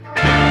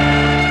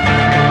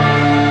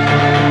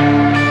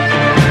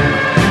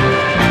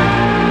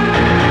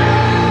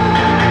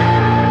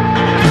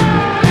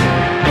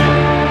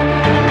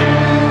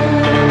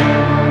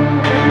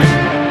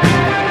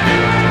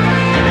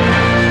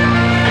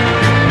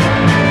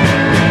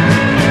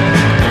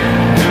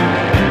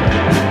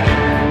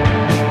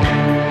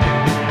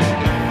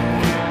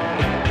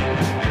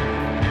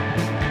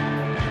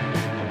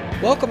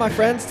my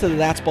friends, to the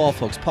That's Ball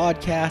Folks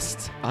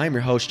podcast. I'm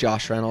your host,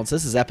 Josh Reynolds.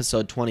 This is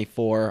episode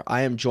 24.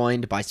 I am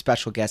joined by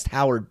special guest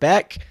Howard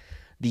Beck,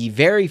 the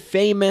very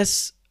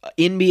famous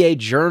NBA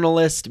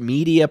journalist,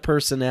 media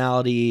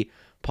personality,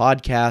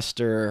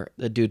 podcaster.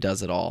 The dude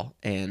does it all,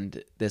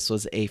 and this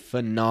was a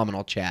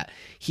phenomenal chat.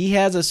 He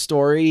has a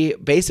story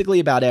basically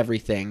about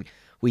everything.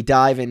 We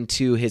dive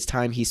into his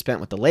time he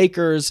spent with the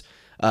Lakers,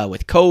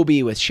 with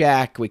Kobe, with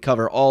Shaq. We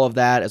cover all of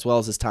that, as well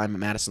as his time at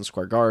Madison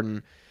Square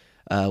Garden,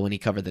 when he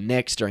covered the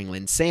Knicks during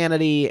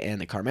Linsanity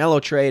and the Carmelo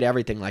trade,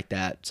 everything like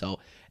that. So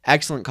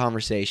excellent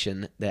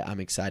conversation that I'm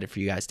excited for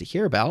you guys to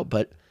hear about.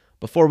 But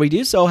before we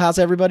do so, how's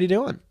everybody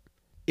doing?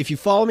 If you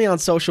follow me on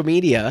social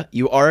media,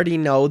 you already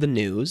know the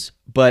news,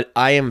 but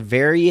I am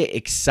very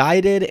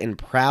excited and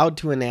proud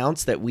to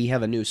announce that we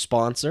have a new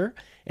sponsor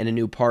and a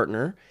new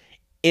partner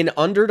in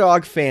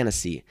Underdog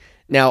Fantasy.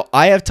 Now,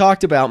 I have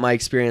talked about my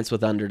experience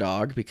with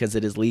Underdog because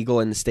it is legal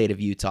in the state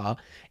of Utah,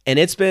 and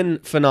it's been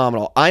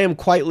phenomenal. I am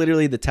quite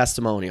literally the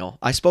testimonial.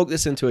 I spoke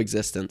this into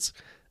existence.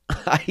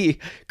 I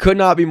could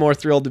not be more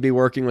thrilled to be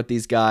working with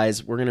these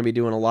guys. We're going to be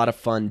doing a lot of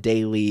fun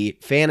daily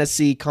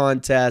fantasy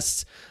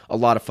contests, a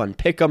lot of fun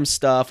pick'em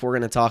stuff. We're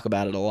going to talk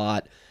about it a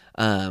lot.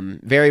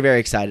 Very, very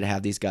excited to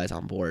have these guys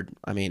on board.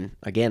 I mean,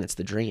 again, it's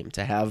the dream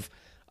to have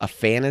a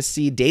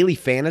daily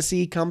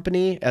fantasy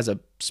company as a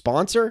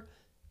sponsor.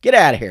 Get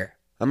out of here.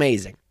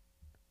 Amazing.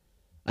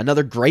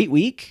 Another great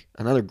week,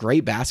 another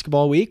great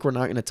basketball week. We're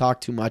not going to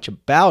talk too much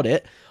about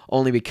it,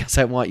 only because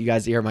I want you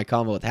guys to hear my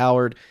convo with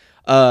Howard.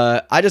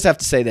 I just have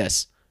to say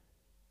this.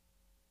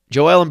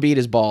 Joel Embiid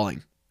is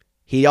balling.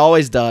 He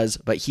always does,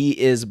 but he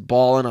is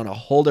balling on a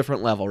whole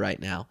different level right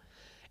now.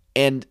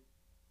 And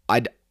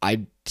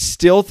I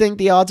still think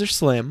the odds are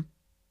slim,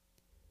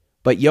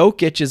 but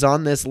Jokic is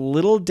on this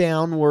little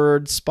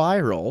downward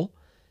spiral.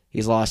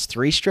 He's lost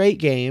 3 straight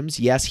games.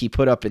 Yes, he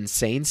put up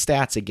insane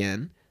stats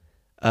again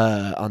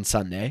on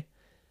Sunday.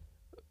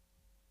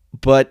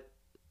 But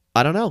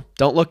I don't know.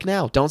 Don't look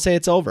now. Don't say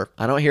it's over.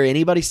 I don't hear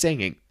anybody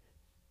singing.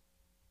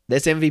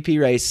 This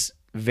MVP race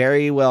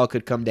very well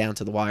could come down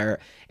to the wire,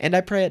 and I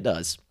pray it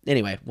does.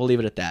 Anyway, we'll leave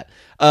it at that.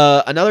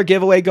 Another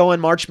giveaway going.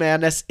 March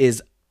Madness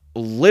is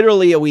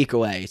literally a week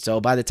away. So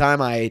by the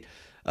time I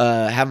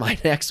have my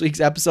next week's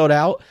episode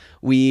out,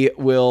 we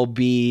will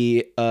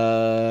be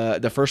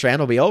the first round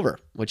will be over,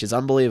 which is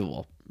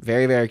unbelievable.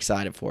 Very, very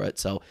excited for it.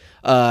 So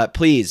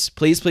please,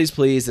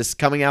 this is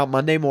coming out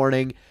Monday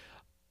morning.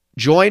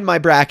 Join my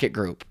bracket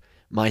group.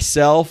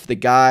 Myself, the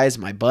guys,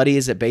 my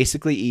buddies at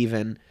Basically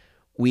Even.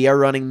 We are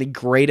running the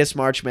greatest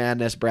March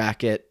Madness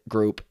bracket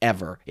group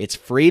ever. It's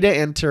free to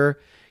enter.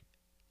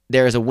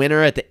 There is a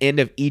winner at the end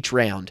of each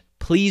round.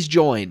 Please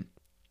join.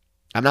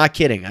 I'm not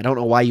kidding. I don't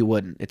know why you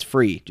wouldn't. It's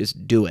free.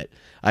 Just do it.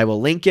 I will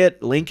link it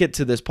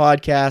to this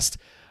podcast.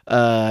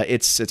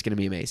 It's going to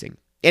be amazing.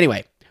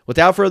 Anyway,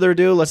 without further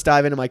ado, let's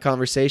dive into my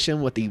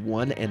conversation with the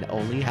one and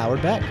only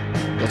Howard Beck.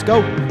 Let's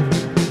go.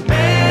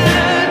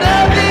 Man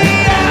of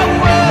the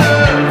hour.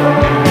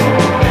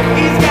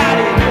 He's got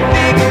it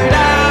figured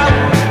out.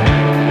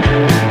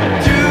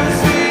 Too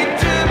sweet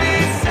to be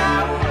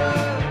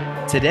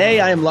sour. Today,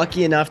 I am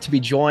lucky enough to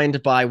be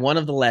joined by one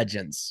of the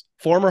legends.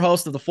 Former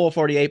host of the Full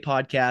 48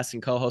 podcast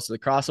and co-host of the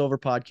Crossover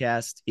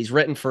podcast. He's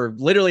written for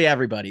literally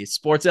everybody.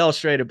 Sports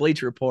Illustrated,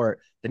 Bleacher Report,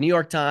 the New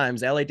York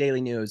Times, LA Daily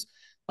News.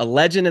 A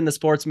legend in the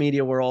sports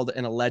media world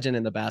and a legend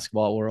in the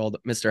basketball world,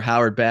 Mr.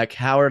 Howard Beck.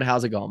 Howard,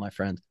 how's it going, my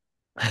friend?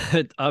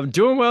 I'm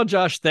doing well,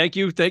 Josh. Thank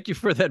you. Thank you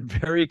for that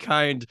very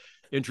kind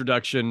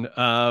introduction.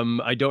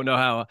 I don't know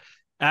how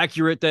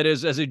accurate that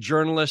is as a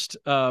journalist.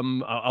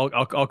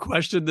 I'll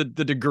question the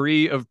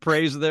degree of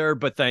praise there,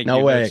 but thank you.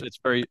 No way.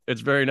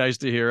 It's very nice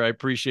to hear. I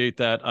appreciate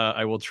that.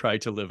 I will try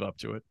to live up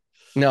to it.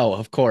 No,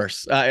 of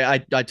course. I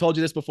told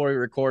you this before we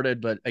recorded,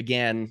 but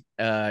again,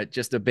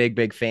 just a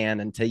big fan,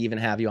 and to even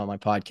have you on my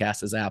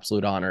podcast is an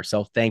absolute honor.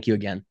 So thank you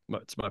again.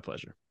 It's my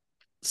pleasure.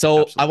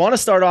 So Absolutely. I want to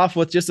start off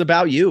with just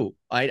about you.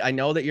 I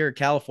know that you're a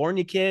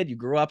California kid. You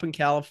grew up in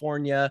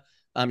California.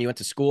 You went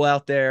to school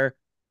out there.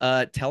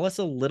 Tell us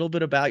a little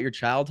bit about your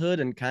childhood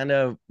and kind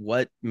of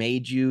what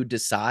made you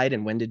decide,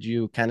 and when did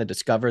you kind of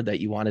discover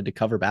that you wanted to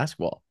cover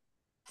basketball?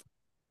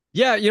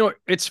 Yeah,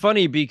 it's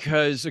funny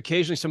because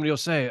occasionally somebody will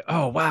say,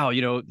 "Oh, wow,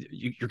 you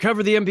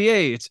cover the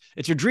NBA.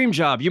 It's your dream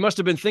job. You must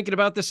have been thinking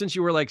about this since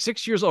you were like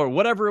 6 years old or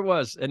whatever it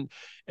was."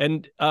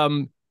 And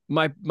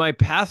my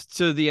path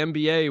to the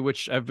NBA,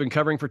 which I've been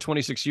covering for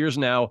 26 years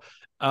now,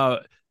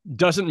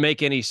 doesn't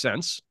make any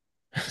sense.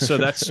 So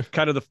that's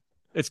kind of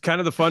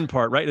the fun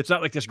part, right? It's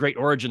not like this great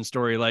origin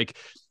story, like,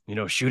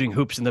 shooting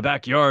hoops in the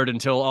backyard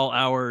until all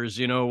hours,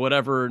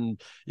 whatever.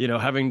 And,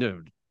 having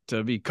to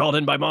be called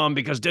in by mom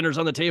because dinner's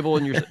on the table,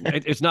 and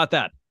it's not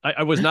that.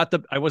 I was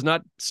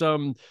not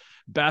some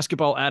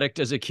basketball addict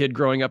as a kid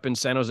growing up in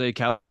San Jose,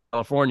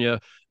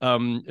 California.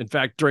 In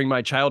fact, during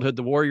my childhood,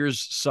 the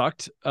Warriors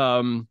sucked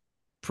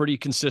pretty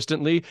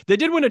consistently. They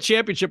did win a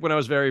championship when I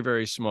was very,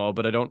 very small,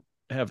 but I don't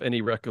have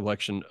any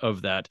recollection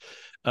of that.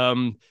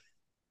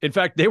 In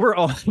fact, they were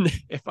on,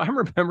 if I'm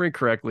remembering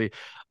correctly,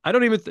 I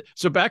don't even,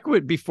 so back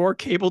before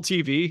cable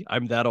TV,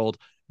 I'm that old,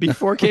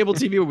 before cable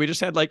TV, when we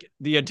just had like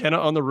the antenna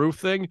on the roof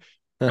thing.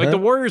 Like the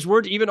Warriors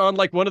weren't even on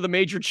like one of the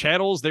major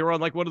channels. They were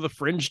on like one of the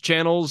fringe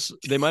channels.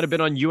 They might have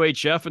been on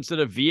UHF instead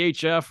of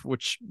VHF,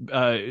 which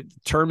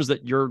terms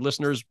that your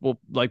listeners will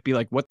like be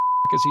like, what the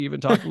is he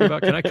even talking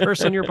about? Can I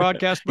curse on your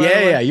podcast? By the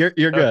way? Yeah,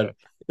 you're good.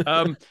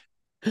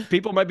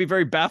 People might be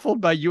very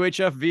baffled by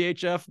UHF,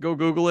 VHF. Go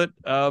Google it.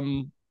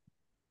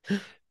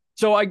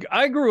 So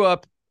I grew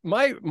up,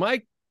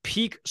 my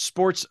peak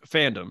sports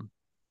fandom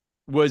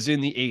was in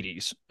the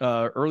 80s,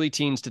 early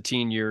teens to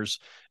teen years.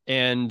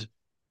 And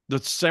the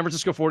San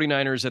Francisco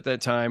 49ers at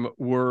that time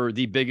were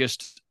the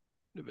biggest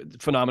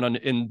phenomenon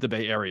in the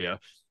Bay Area,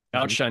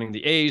 outshining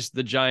the A's,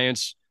 the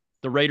Giants,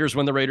 the Raiders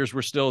when the Raiders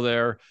were still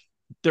there.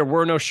 There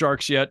were no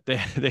Sharks yet. They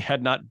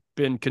had not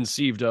been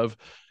conceived of.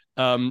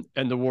 And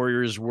the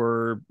Warriors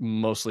were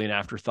mostly an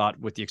afterthought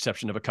with the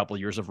exception of a couple of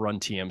years of Run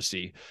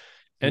TMC.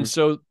 And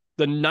so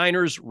the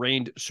Niners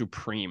reigned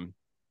supreme.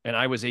 And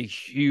I was a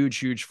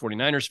huge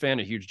 49ers fan,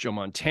 a huge Joe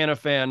Montana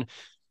fan.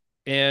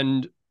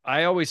 And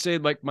I always say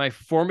like my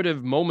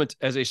formative moment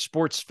as a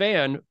sports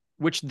fan,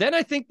 which then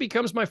I think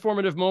becomes my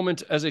formative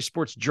moment as a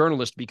sports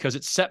journalist because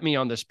it set me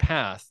on this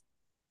path,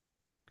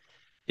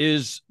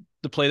 is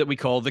the play that we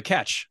call The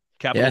Catch,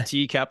 capital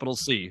T, capital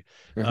C.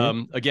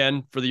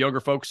 Again, for the younger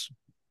folks,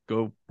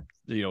 go,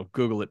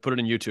 Google it, put it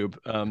in YouTube.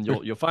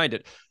 You'll find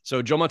it.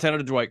 So Joe Montana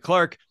to Dwight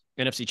Clark,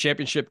 NFC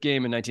Championship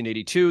game in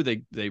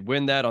 1982. They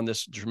win that on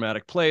this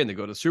dramatic play, and they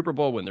go to the Super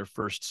Bowl, win their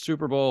first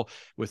Super Bowl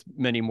with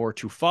many more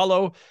to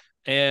follow.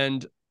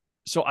 And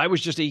so I was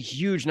just a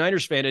huge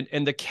Niners fan,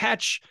 and The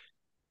Catch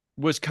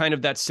was kind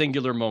of that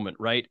singular moment,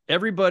 right?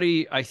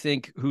 Everybody, I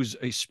think, who's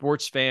a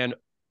sports fan,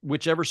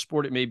 whichever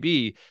sport it may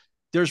be,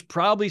 there's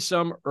probably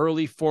some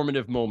early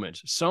formative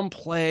moment, some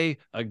play,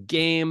 a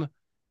game,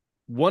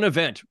 one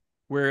event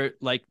where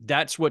like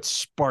that's what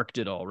sparked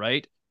it all,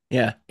 right?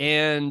 Yeah.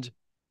 And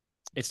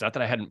it's not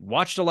that I hadn't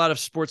watched a lot of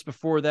sports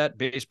before that,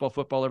 baseball,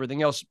 football,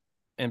 everything else,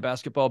 and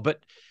basketball,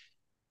 but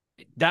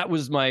that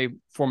was my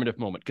formative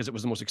moment because it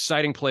was the most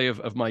exciting play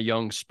of my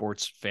young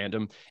sports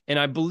fandom. And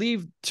I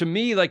believe, to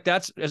me, like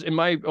that's, as in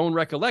my own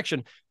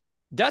recollection,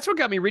 that's what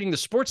got me reading the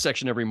sports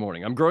section every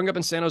morning. I'm growing up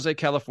in San Jose,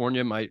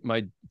 California.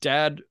 My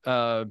dad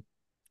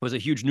was a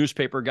huge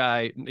newspaper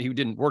guy. He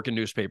didn't work in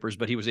newspapers,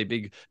 but he was a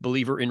big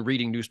believer in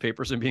reading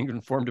newspapers and being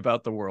informed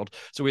about the world.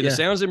 So we had the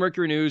San Jose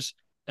Mercury News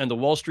and the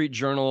Wall Street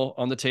Journal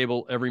on the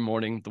table every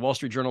morning. The Wall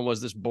Street Journal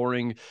was this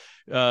boring,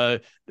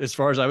 as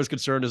far as I was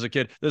concerned as a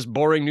kid, this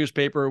boring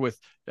newspaper with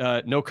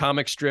no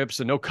comic strips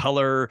and no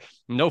color,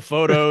 no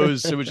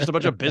photos. It was just a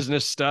bunch of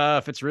business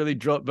stuff. It's really,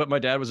 but my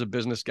dad was a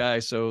business guy,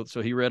 so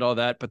he read all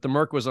that. But the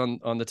Merc was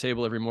on the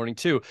table every morning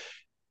too.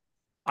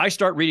 I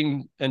start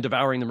reading and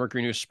devouring the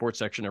Mercury News sports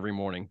section every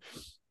morning,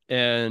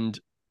 and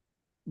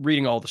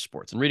reading all the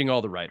sports and reading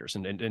all the writers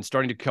and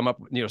starting to come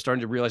up, starting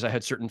to realize I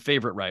had certain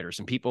favorite writers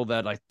and people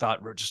that I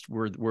thought were just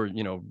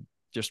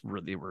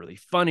really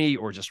funny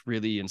or just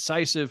really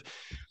incisive.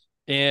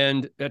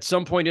 And at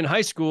some point in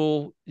high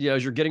school,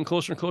 as you're getting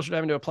closer and closer to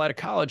having to apply to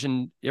college,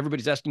 and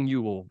everybody's asking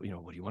you, well,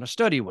 what do you want to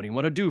study? What do you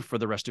want to do for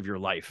the rest of your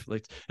life?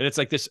 Like, and it's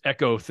like this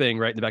echo thing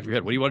right in the back of your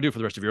head. What do you want to do for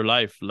the rest of your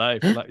life?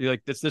 Like,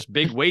 it's this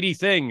big weighty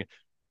thing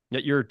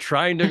that you're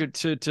trying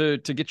to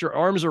get your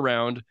arms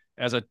around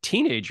as a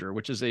teenager,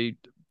 which is a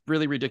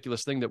really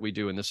ridiculous thing that we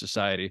do in this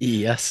society.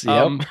 Yes.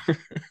 Yep.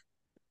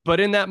 But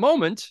in that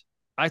moment,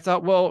 I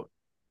thought, well,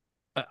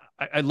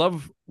 I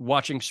love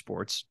watching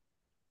sports.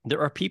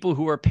 There are people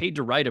who are paid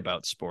to write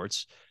about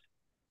sports.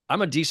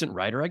 I'm a decent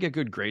writer. I get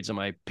good grades on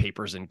my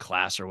papers in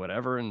class or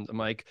whatever. And I'm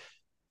like,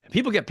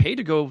 people get paid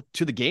to go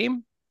to the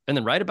game and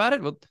then write about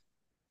it. Well,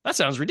 that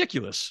sounds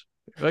ridiculous.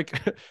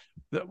 Like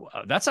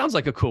that sounds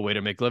like a cool way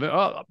to make a living.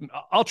 Oh,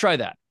 I'll try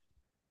that.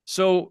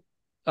 So,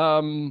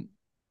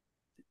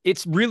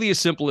 it's really as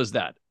simple as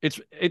that.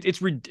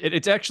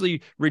 It's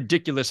actually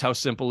ridiculous how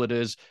simple it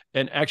is.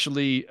 And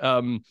actually,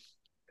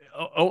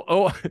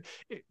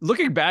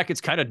 looking back,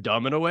 it's kind of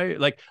dumb in a way.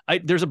 Like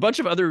there's a bunch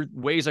of other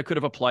ways I could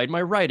have applied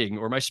my writing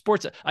or my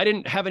sports. I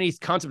didn't have any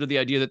concept of the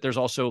idea that there's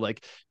also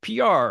like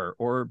PR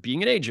or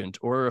being an agent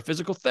or a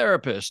physical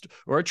therapist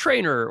or a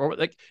trainer, or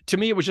like, to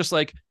me, it was just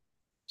like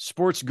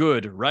sports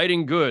good,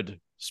 writing good,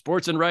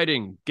 sports and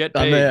writing, get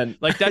paid. Oh, man.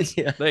 Like that's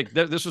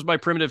this was my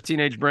primitive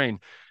teenage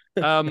brain.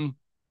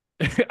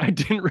 I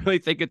didn't really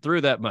think it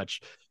through that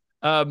much.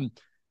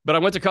 But I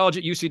went to college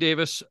at UC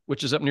Davis,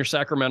 which is up near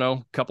Sacramento,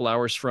 a couple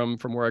hours from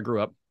where I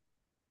grew up.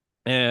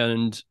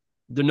 And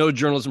there's no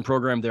journalism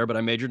program there, but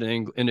I majored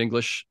in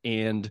English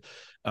and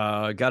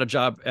got a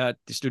job at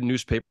the student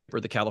newspaper,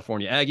 the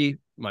California Aggie,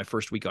 my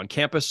first week on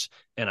campus.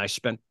 And I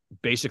spent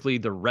basically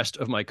the rest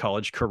of my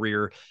college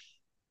career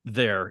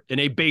there in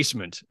a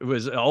basement. It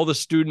was all the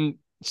student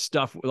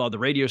stuff, the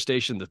radio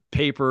station, the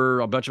paper,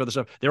 a bunch of other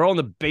stuff. They're all in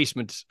the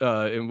basement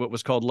in what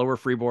was called Lower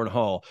Freeborn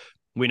Hall.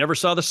 We never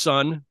saw the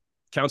sun.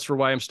 Counts for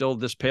why I'm still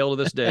this pale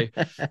to this day.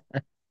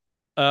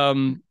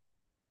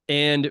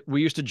 And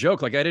we used to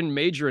joke, like, I didn't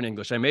major in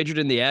English. I majored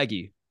in the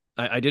Aggie.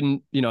 I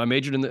didn't, I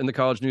majored in the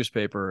college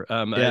newspaper. I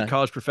had Yeah.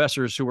 college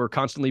professors who were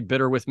constantly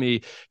bitter with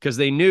me because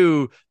they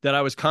knew that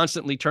I was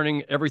constantly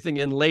turning everything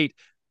in late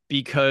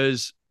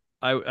because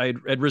I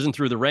had risen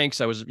through the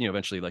ranks. I was,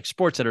 eventually like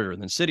sports editor, and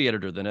then city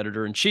editor, then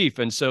editor in chief.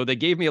 And so they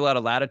gave me a lot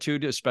of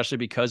latitude, especially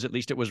because at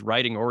least it was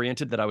writing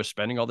oriented that I was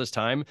spending all this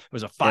time. It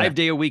was a Yeah. 5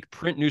 day a week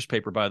print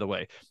newspaper, by the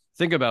way.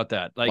 Think about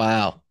that. Like,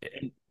 Wow.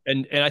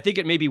 and I think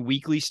it may be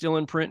weekly still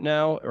in print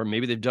now, or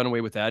maybe they've done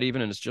away with that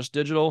even, and it's just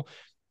digital.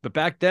 But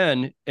back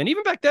then, and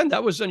even back then,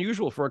 that was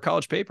unusual for a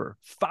college paper.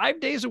 5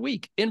 days a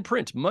week in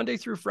print, Monday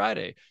through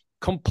Friday,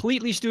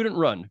 completely student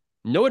run.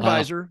 No Wow.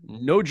 advisor,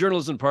 no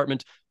journalism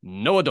department,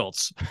 no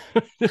adults,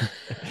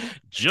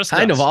 just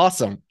Kind of us.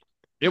 awesome.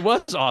 It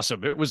was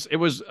awesome. It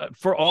was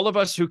for all of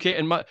us who came.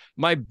 And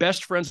my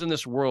best friends in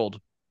this world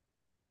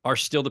are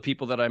still the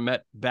people that I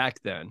met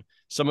back then.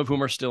 Some of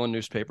whom are still in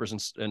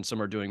newspapers, and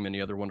some are doing many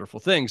other wonderful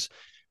things.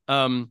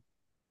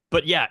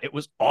 But yeah, it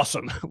was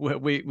awesome.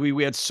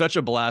 We had such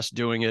a blast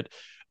doing it.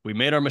 We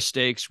made our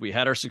mistakes, we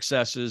had our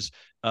successes,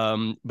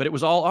 but it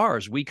was all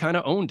ours. We kind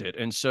of owned it,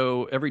 and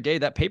so every day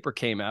that paper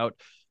came out.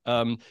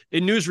 In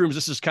newsrooms,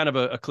 this is kind of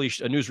a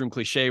cliche, a newsroom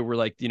cliche, where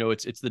like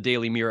it's the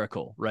daily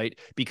miracle, right?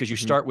 Because you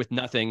Mhm. start with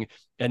nothing,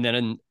 and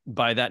then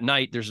by that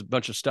night, there's a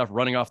bunch of stuff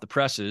running off the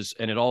presses,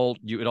 and it all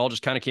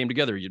just kind of came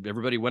together.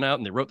 Everybody went out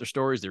and they wrote their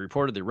stories, they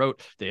reported, they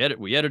wrote,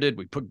 we edited,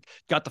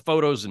 got the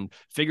photos and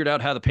figured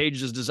out how the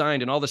page is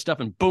designed and all this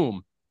stuff, and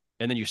boom,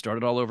 and then you start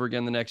it all over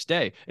again the next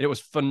day. And it was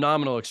a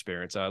phenomenal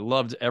experience. I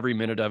loved every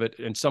minute of it.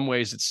 In some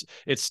ways,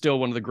 it's still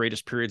one of the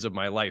greatest periods of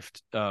my life,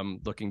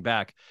 looking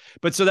back.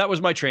 But so that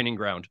was my training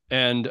ground.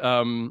 And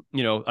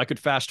I could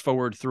fast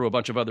forward through a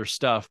bunch of other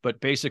stuff,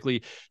 but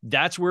basically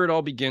that's where it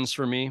all begins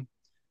for me.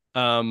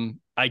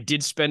 I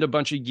did spend a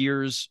bunch of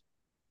years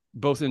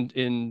both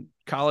in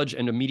college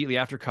and immediately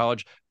after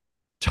college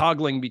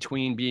toggling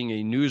between being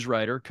a news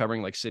writer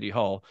covering like City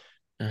Hall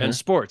and Uh-huh.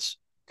 sports,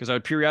 because I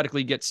would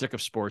periodically get sick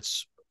of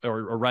sports,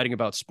 or writing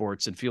about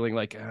sports, and feeling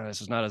like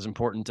this is not as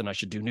important and I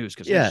should do news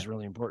because news Yeah. is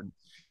really important.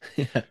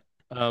 Yeah.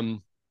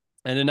 Um,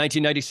 and in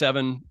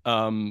 1997,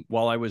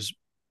 while I was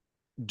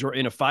where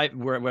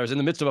I was in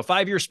the midst of a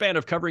 5 year span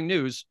of covering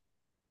news,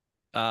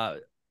 uh,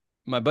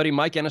 my buddy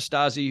Mike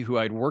Anastasi, who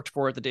I'd worked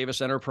for at the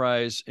Davis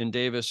Enterprise in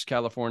Davis,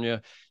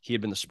 California, he had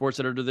been the sports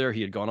editor there.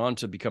 He had gone on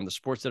to become the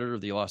sports editor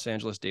of the Los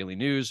Angeles Daily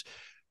News.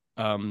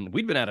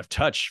 We'd been out of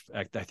touch,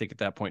 I think, at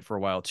that point for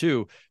a while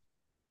too.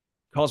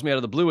 Calls me out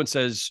of the blue and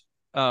says,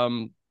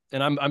 and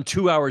I'm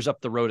 2 hours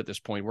up the road at this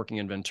point, working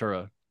in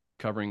Ventura,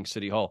 covering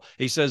City Hall.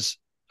 He says,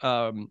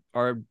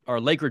 our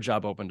Laker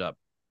job opened up.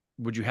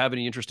 Would you have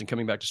any interest in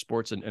coming back to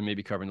sports and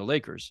maybe covering the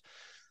Lakers?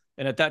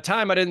 And at that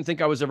time, I didn't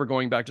think I was ever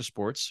going back to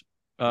sports.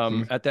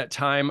 Mhm. At that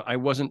time, I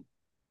wasn't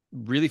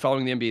really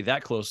following the NBA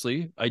that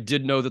closely. I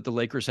did know that the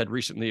Lakers had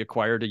recently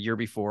acquired a year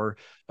before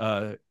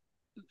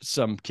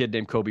some kid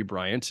named Kobe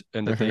Bryant,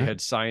 and that they Uh-huh.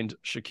 had signed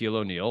Shaquille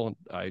O'Neal.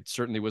 I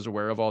certainly was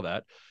aware of all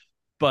that,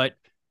 but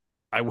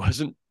I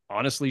wasn't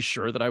honestly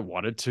sure that I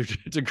wanted to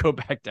to go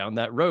back down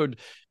that road,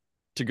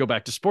 to go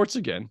back to sports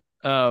again.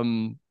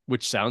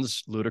 Which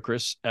sounds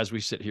ludicrous as we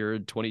sit here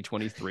in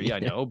 2023, I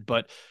know,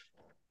 but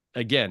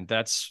again,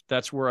 that's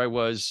where I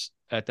was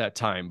at that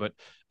time. But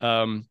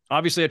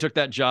obviously I took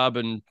that job,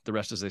 and the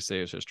rest, as they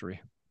say, is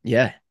history.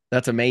 Yeah.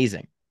 That's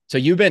amazing. So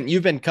you've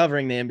been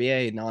covering the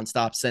NBA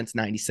nonstop since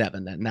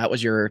 '97. Then that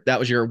was your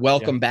Yeah.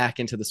 welcome back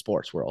into the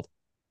sports world.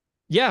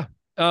 Yeah.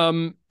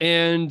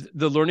 And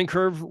the learning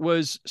curve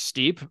was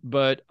steep,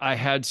 but I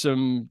had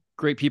some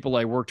great people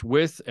I worked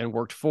with and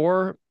worked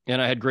for,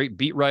 and I had great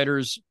beat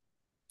writers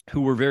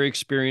who were very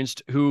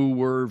experienced, who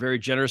were very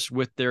generous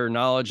with their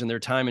knowledge and their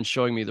time and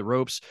showing me the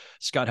ropes.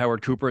 Scott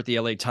Howard Cooper at the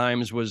LA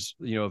Times was,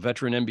 a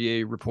veteran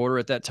NBA reporter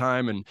at that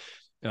time. And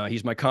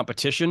he's my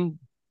competition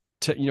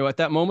at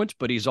that moment,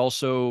 but was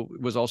also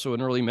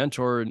an early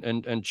mentor,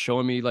 and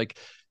showing me like,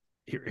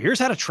 here's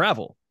how to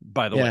travel,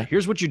 by the way, Yeah.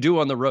 here's what you do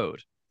on the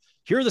road.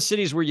 Here are the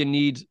cities where you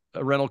need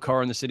a rental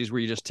car, and the cities where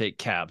you just take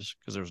cabs,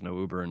 because there was no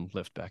Uber and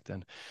Lyft back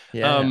then.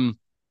 Yeah. Um,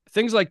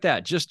 Things like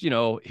that. Just,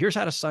 here's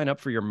how to sign up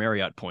for your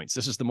Marriott points.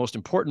 This is the most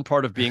important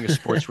part of being a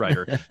sports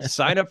writer.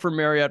 Sign up for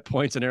Marriott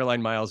points and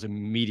airline miles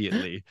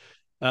immediately.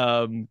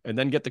 And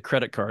then get the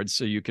credit cards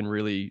so you can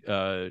really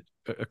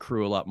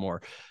accrue a lot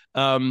more.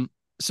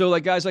 So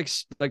like guys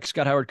like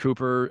Scott Howard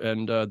Cooper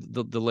and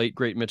the late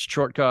great Mitch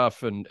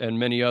Chortkoff and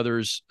many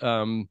others,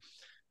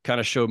 kind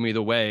of showed me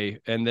the way.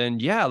 And then,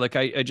 yeah, like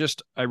I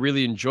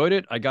really enjoyed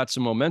it. I got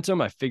some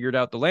momentum. I figured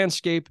out the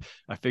landscape.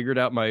 I figured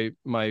out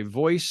my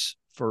voice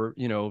for,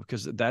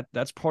 because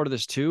that's part of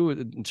this too,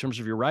 in terms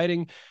of your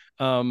writing.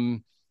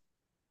 And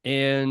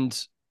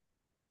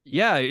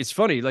yeah, it's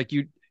funny. Like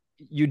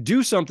you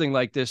do something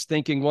like this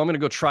thinking, well, I'm going to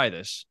go try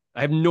this.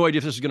 I have no idea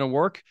if this is going to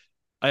work.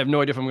 I have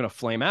no idea if I'm going to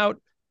flame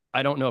out.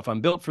 I don't know if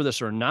I'm built for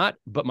this or not,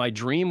 but my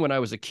dream when I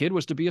was a kid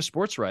was to be a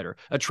sports writer,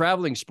 a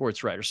traveling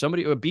sports writer,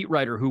 a beat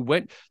writer who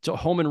went to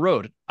home and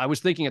road. I was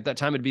thinking at that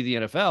time it'd be the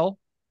NFL,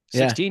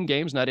 Yeah. 16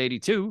 games, not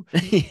 82,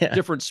 Yeah.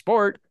 different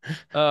sport.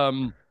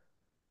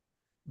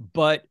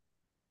 But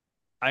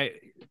I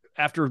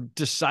after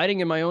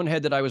deciding in my own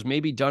head that I was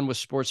maybe done with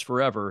sports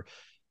forever,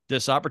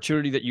 this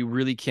opportunity that you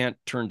really can't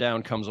turn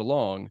down comes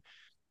along,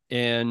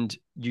 and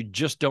you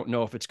just don't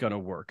know if it's going to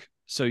work.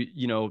 So,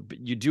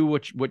 you do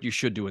what you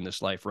should do in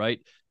this life, right?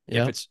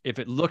 Yeah. If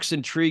it looks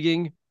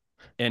intriguing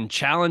and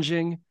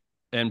challenging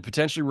and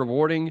potentially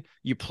rewarding,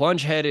 you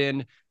plunge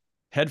head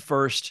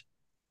first,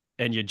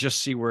 and you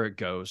just see where it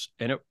goes.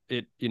 And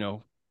it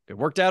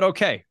worked out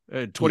okay.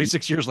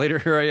 26 years later,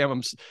 here I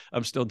am.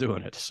 I'm still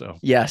doing it. So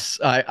Yes,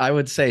 I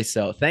would say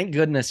so. Thank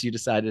goodness you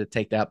decided to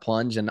take that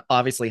plunge. And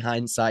obviously,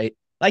 hindsight,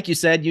 like you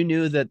said, you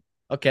knew that,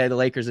 okay, the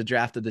Lakers had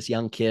drafted this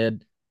young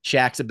kid.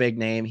 Shaq's a big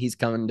name. He's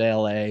coming to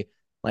LA.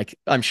 Like,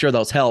 I'm sure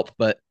those help.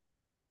 But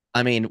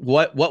I mean,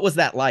 what was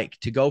that like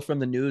to go from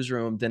the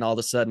newsroom, then all of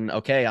a sudden,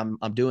 okay, I'm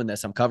doing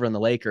this. I'm covering the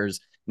Lakers.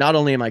 Not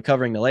only am I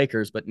covering the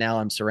Lakers, but now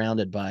I'm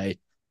surrounded by,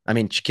 I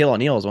mean, Shaquille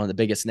O'Neal is one of the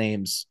biggest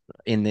names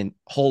in the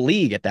whole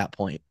league at that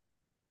point.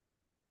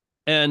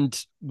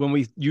 And when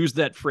we use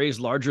that phrase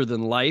larger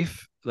than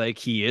life, like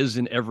he is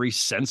in every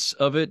sense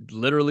of it,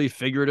 literally,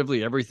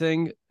 figuratively,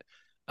 everything,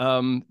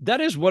 that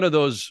is one of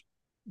those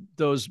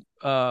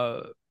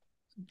uh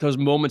those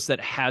moments that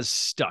has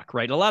stuck,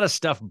 right? A lot of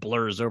stuff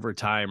blurs over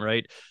time,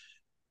 right?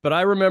 But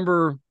I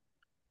remember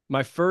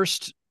my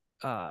first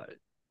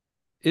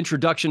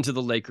introduction to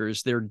the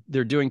Lakers.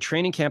 They're doing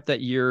training camp that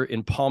year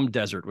in Palm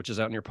Desert, which is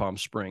out near Palm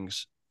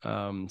Springs,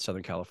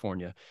 Southern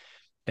California.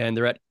 And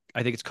they're at,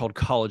 I think it's called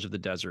College of the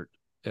Desert,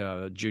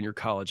 junior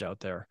college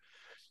out there.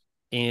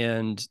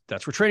 And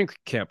that's where training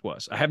camp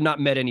was. I have not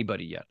met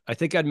anybody yet. I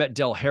think I'd met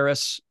Del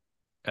Harris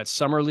at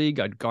Summer League.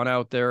 I'd gone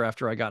out there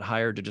after I got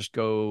hired to just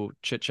go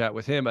chit chat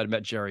with him. I'd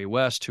met Jerry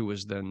West, who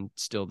was then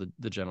still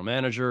the general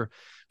manager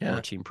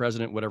or team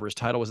president, whatever his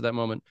title was at that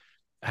moment.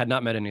 I had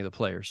not met any of the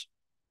players.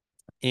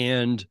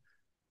 And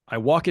I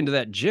walk into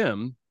that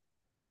gym,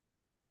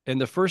 and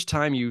the first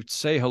time you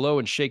say hello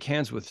and shake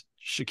hands with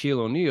Shaquille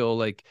O'Neal,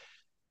 like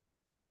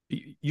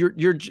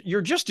you're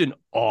just in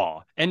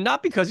awe. And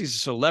not because he's a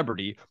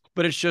celebrity,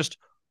 but it's just,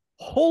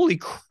 holy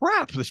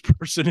crap, this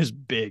person is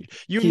big.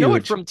 You know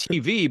it from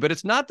TV, but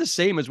it's not the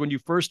same as when you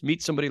first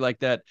meet somebody like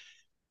that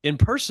in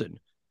person.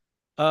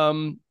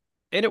 And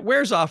it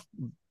wears off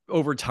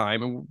over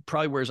time and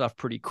probably wears off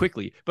pretty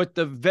quickly. But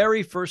the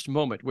very first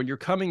moment when you're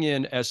coming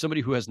in as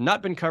somebody who has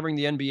not been covering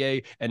the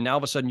NBA and now all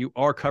of a sudden you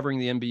are covering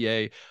the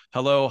NBA.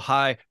 Hello,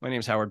 hi, my name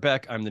is Howard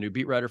Beck. I'm the new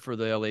beat writer for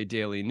the LA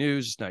Daily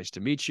News. It's nice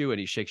to meet you. And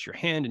he shakes your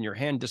hand and your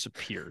hand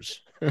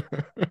disappears.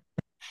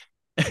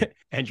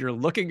 And you're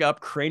looking up,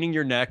 craning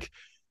your neck,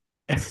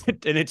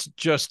 and it's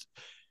just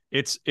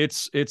it's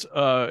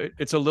a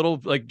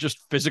little like just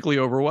physically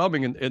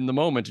overwhelming in the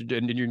moment.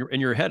 And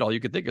in your head, all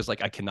you could think is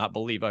like, I cannot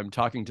believe I'm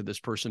talking to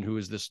this person who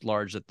is this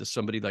large, that this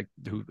somebody like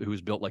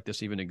who's built like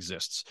this even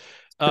exists.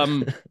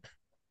 And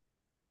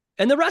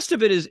the rest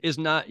of it is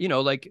not,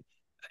 like,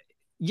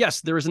 yes,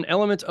 there is an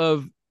element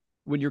of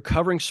when you're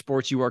covering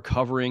sports, you are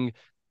covering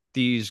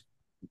these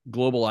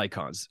global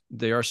icons.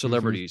 They are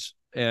celebrities.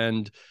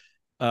 And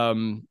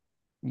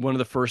one of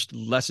the first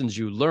lessons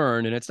you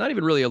learn, and it's not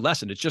even really a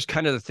lesson, it's just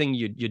kind of the thing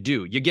you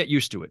do. You get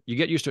used to it. You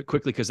get used to it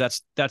quickly because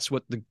that's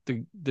what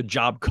the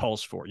job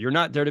calls for. You're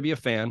not there to be a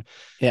fan.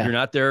 Yeah. You're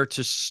not there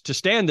to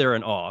stand there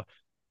in awe.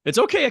 It's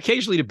okay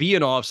occasionally to be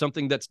in awe of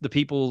something that's the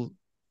people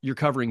you're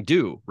covering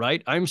do,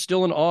 right? I'm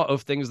still in awe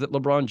of things that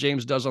LeBron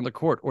James does on the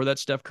court, or that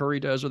Steph Curry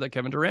does, or that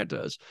Kevin Durant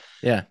does.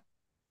 Yeah.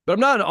 But I'm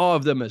not in awe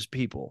of them as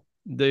people.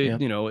 They,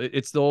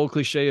 it's the old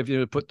cliche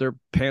of, put their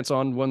pants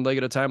on one leg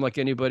at a time like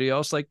anybody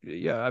else. Like,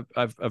 yeah,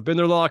 I've been in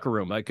their locker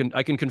room. I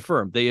can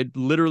confirm they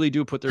literally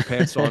do put their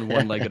pants on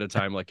one leg at a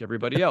time like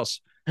everybody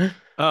else.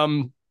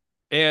 And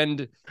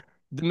the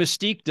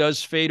mystique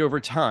does fade over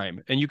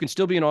time, and you can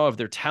still be in awe of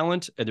their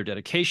talent and their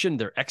dedication,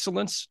 their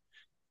excellence,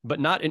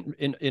 but not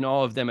in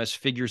awe of them as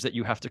figures that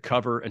you have to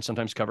cover and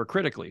sometimes cover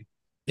critically.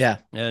 Yeah.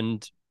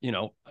 And,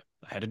 I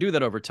had to do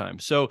that over time.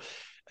 So,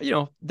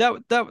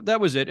 that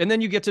was it. And then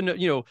you get to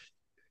know,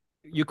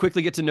 you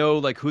quickly get to know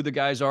like who the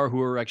guys are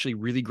who are actually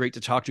really great to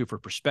talk to for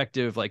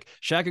perspective. Like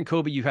Shaq and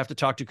Kobe, you have to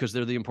talk to because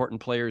they're the important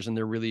players and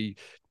they're really,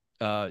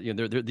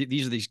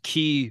 these are these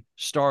key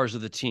stars of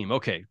the team.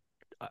 Okay,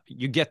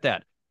 you get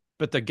that.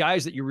 But the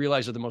guys that you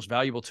realize are the most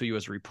valuable to you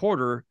as a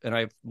reporter, and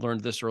I've learned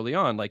this early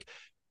on, like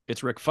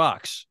it's Rick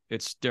Fox,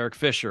 it's Derek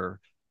Fisher,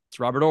 it's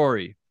Robert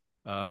Horry,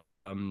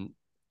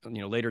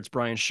 later it's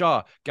Brian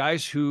Shaw,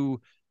 guys who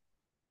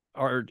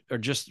are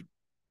just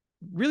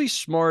really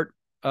smart.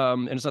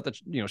 And it's not that,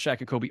 Shaq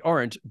and Kobe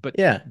aren't, but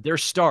they're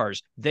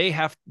stars.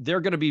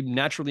 They're going to be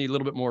naturally a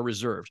little bit more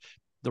reserved.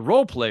 The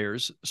role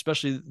players,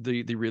 especially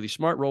the really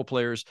smart role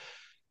players,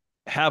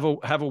 have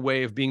a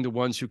way of being the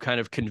ones who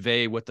kind of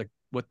convey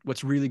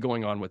what's really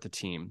going on with the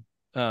team,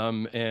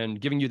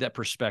 and giving you that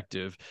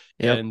perspective.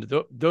 Yep. And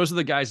those are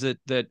the guys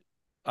that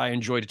I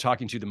enjoyed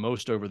talking to the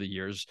most over the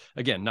years.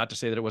 Again, not to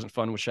say that it wasn't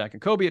fun with Shaq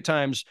and Kobe at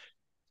times,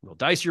 a little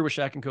dicier with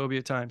Shaq and Kobe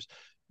at times.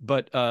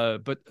 But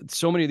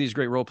so many of these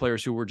great role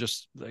players who were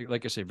just,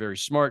 like I say, very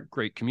smart,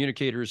 great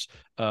communicators,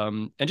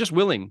 and just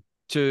willing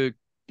to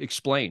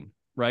explain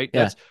right?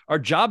 Yeah. Our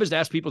job is to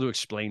ask people to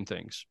explain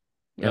things.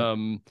 Yep.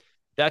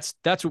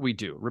 That's what we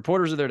do.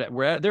 Reporters are there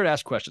we're there to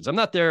ask questions. I'm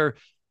not there.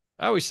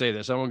 I always say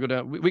this. I won't go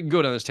down. We can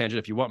go down this tangent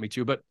if you want me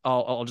to, but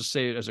I'll just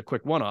say it as a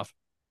quick one-off,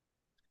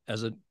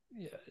 as a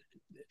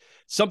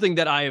something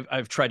that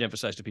I've tried to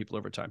emphasize to people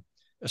over time,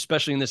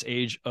 especially in this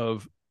age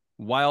of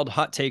wild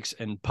hot takes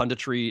and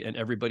punditry, and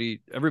everybody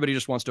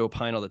just wants to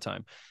opine all the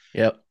time.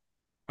 Yep.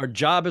 Our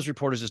job as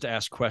reporters is to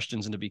ask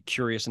questions and to be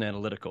curious and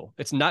analytical.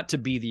 It's not to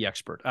be the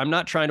expert. I'm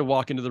not trying to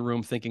walk into the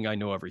room thinking I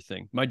know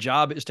everything. My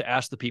job is to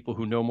ask the people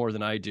who know more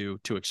than I do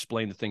to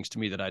explain the things to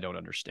me that I don't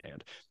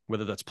understand,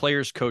 whether that's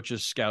players,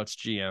 coaches, scouts,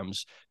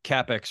 GMs,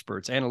 cap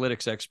experts,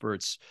 analytics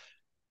experts,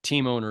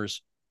 team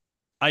owners.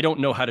 I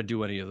don't know how to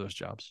do any of those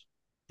jobs.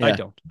 Yeah. I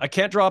don't. I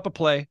can't draw up a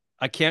play.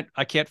 I can't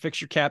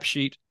fix your cap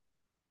sheet.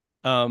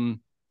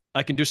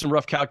 I can do some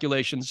rough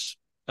calculations,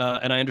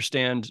 and I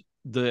understand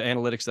the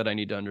analytics that I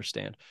need to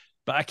understand,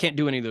 but I can't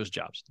do any of those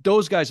jobs.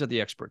 Those guys are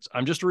the experts.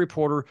 I'm just a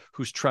reporter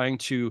who's trying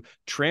to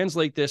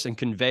translate this and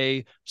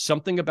convey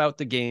something about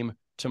the game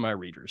to my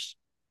readers.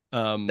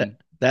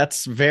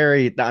 That's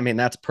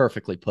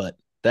perfectly put.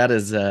 That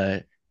is,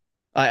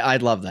 I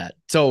love that.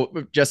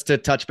 So just to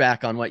touch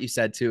back on what you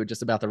said too,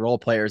 just about the role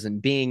players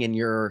and being in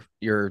your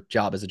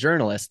job as a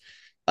journalist,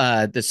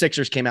 the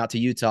Sixers came out to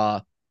Utah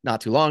not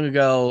too long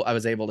ago. I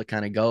was able to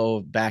kind of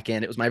go back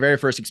in. It was my very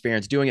first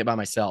experience doing it by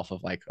myself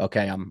of like,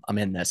 okay, I'm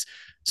in this.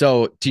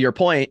 So to your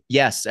point,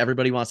 yes,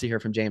 everybody wants to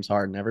hear from James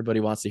Harden. Everybody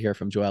wants to hear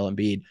from Joel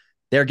Embiid.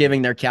 They're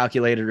giving their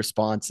calculated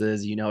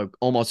responses, you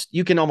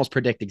can almost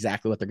predict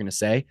exactly what they're going to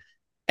say.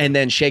 And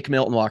then Shake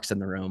Milton walks in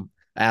the room.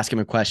 I ask him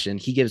a question.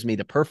 He gives me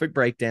the perfect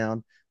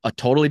breakdown, a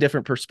totally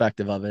different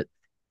perspective of it.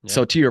 Yeah.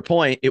 So to your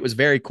point, it was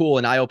very cool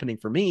and eye-opening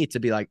for me to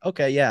be like,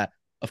 okay, yeah,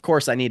 of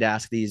course I need to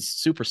ask these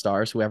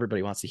superstars who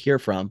everybody wants to hear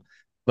from,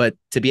 but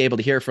to be able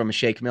to hear from a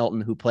Shake Milton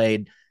who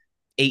played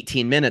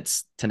 18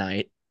 minutes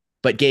tonight,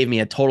 but gave me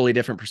a totally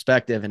different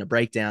perspective and a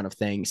breakdown of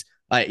things.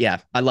 I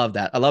love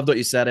that. I loved what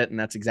you said it. And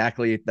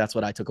that's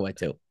what I took away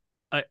too.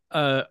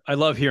 I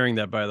love hearing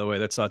that, by the way.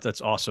 That's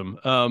awesome.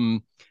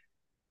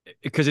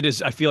 Because it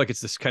is, I feel like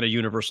it's this kind of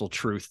universal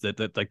truth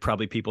that like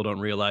probably people don't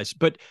realize.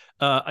 But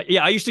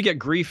I used to get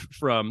grief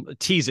from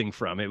teasing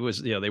from it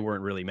was, they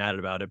weren't really mad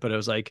about it, but it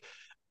was like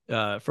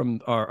from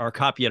our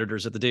copy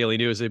editors at the Daily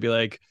News, they'd be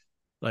like,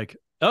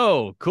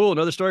 oh, cool,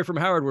 another story from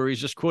Howard where he's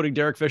just quoting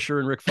Derek Fisher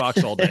and Rick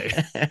Fox all day.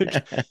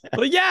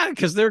 Well, yeah,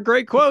 because they're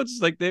great quotes.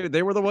 Like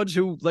they were the ones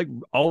who like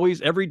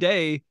always every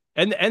day,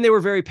 and they were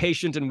very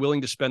patient and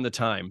willing to spend the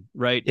time,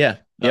 right? Yeah.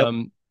 Yep.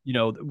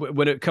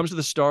 When it comes to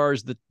the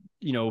stars,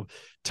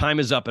 time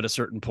is up at a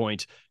certain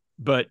point,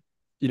 but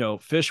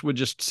Fish would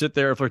just sit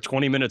there for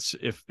 20 minutes.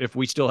 If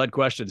we still had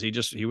questions,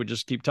 he would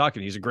just keep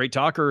talking. He's a great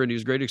talker and he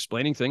was great at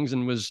explaining things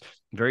and was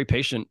very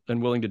patient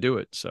and willing to do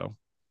it. So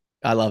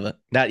I love it.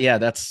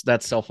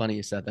 That's so funny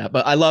you said that,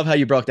 but I love how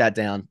you broke that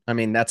down. I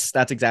mean, that's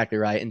exactly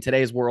right. In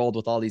today's world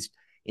with all these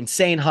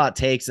insane hot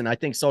takes, and I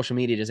think social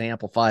media just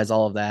amplifies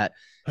all of that.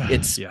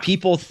 It's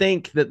people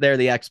think that they're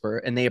the expert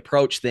and they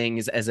approach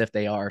things as if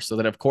they are, so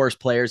that of course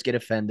players get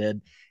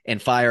offended and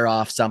fire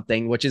off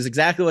something, which is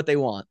exactly what they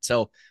want.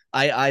 So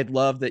I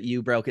love that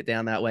you broke it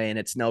down that way. And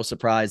it's no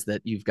surprise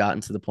that you've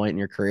gotten to the point in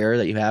your career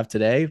that you have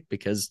today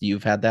because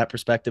you've had that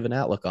perspective and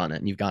outlook on it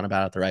and you've gone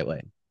about it the right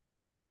way.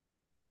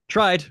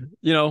 Tried,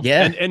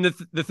 Yeah. And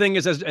the thing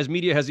is, as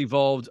media has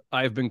evolved,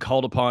 I've been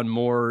called upon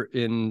more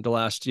in the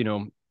last,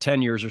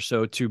 10 years or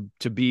so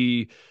to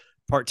be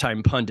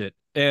part-time pundit.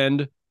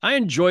 And I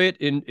enjoy it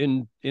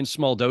in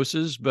small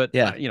doses, but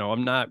yeah,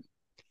 I'm not,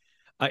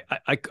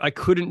 I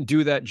couldn't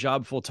do that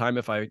job full time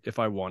if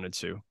I wanted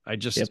to. I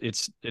just,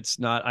 it's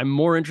not, I'm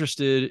more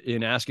interested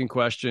in asking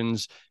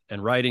questions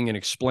and writing and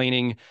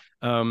explaining.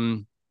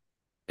 And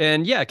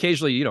yeah,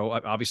 occasionally,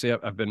 obviously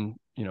I've been,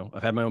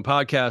 I've had my own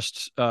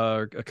podcast,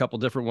 a couple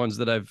different ones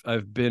that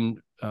I've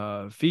been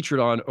featured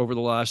on over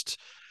the last,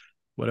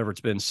 whatever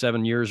it's been,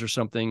 7 years or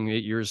something,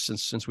 8 years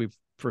since we've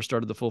first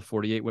started the full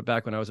 48, went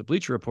back when I was at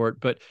Bleacher Report,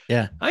 but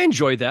yeah, I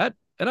enjoyed that.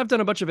 And I've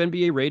done a bunch of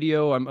NBA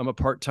radio. I'm a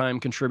part-time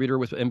contributor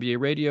with NBA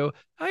radio.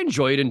 I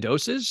enjoy it in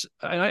doses.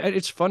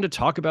 It's fun to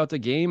talk about the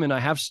game. And I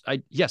have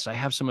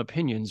some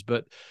opinions,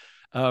 but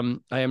I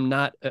am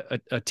not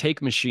a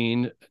take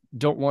machine.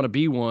 Don't want to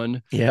be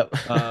one. Yep.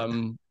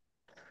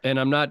 And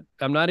I'm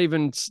not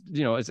even,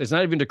 it's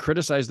not even to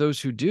criticize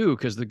those who do,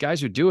 because the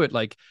guys who do it,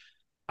 like,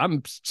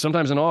 I'm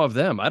sometimes in awe of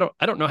them. I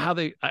don't know how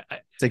they.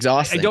 It's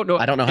exhausting. I don't know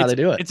how they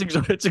do it.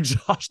 It's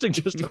exhausting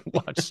just to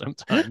watch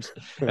sometimes,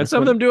 and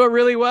some of them do it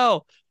really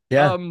well.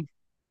 Yeah.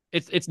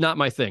 It's not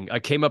my thing. I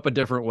came up a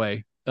different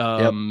way.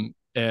 And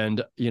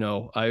I'm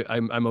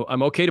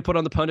okay to put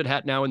on the pundit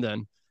hat now and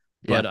then,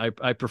 but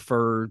I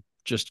prefer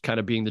just kind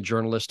of being the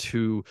journalist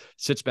who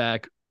sits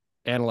back,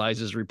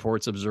 analyzes,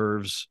 reports,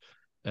 observes,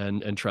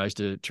 and tries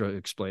to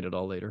explain it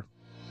all later.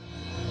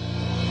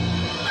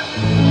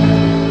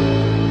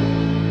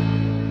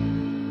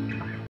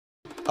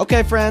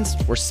 Okay, friends,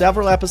 we're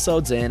several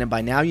episodes in, and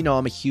by now you know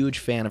I'm a huge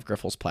fan of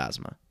Griffel's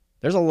Plasma.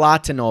 There's a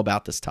lot to know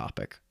about this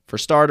topic. For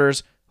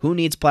starters, who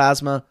needs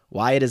plasma,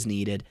 why it is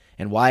needed,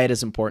 and why it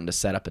is important to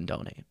set up and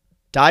donate.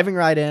 Diving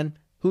right in,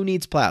 who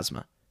needs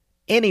plasma?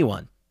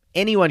 Anyone.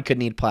 Anyone could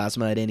need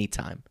plasma at any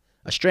time.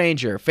 A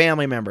stranger, a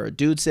family member, a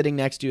dude sitting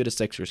next to you at a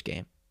Sixers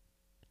game.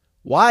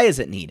 Why is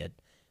it needed?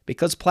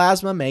 Because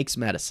plasma makes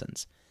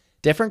medicines.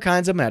 Different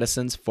kinds of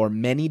medicines for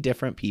many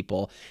different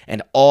people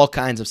and all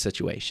kinds of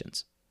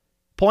situations.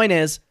 Point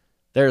is,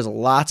 there's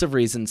lots of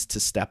reasons to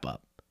step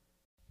up.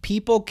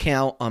 People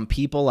count on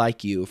people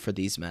like you for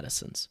these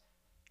medicines.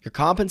 You're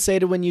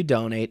compensated when you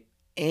donate,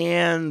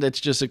 and it's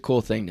just a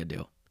cool thing to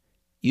do.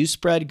 You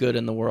spread good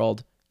in the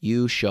world.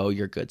 You show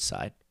your good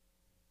side.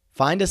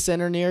 Find a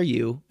center near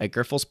you at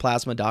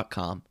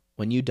grifolsplasma.com.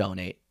 When you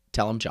donate,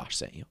 tell them Josh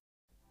sent you.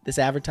 This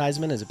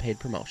advertisement is a paid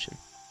promotion.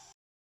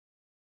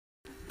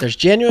 There's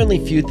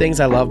genuinely few things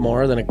I love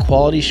more than a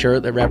quality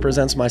shirt that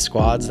represents my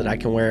squads that I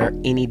can wear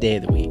any day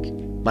of the week.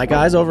 My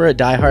guys over at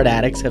Die Hard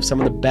Addicts have some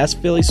of the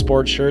best Philly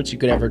sports shirts you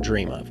could ever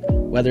dream of.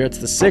 Whether it's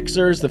the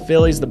Sixers, the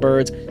Phillies, the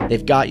Birds,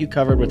 they've got you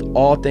covered with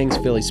all things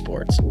Philly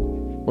sports.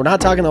 We're not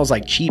talking those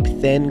like cheap,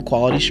 thin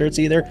quality shirts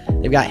either.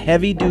 They've got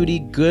heavy-duty,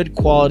 good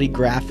quality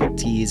graphic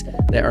tees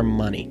that are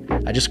money.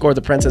 I just scored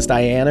the Princess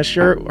Diana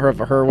shirt of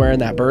her wearing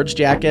that Birds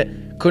jacket.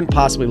 Couldn't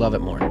possibly love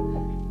it more.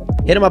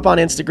 Hit them up on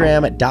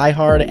Instagram at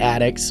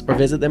DieHardAddicts or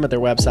visit them at their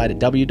website at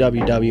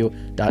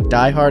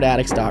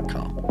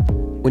www.diehardaddicts.com.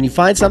 When you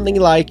find something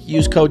you like,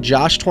 use code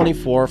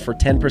JOSH24 for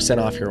 10%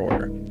 off your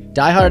order.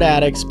 Die Hard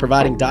Addicts,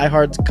 providing Die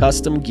Hard's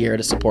custom gear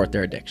to support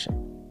their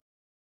addiction.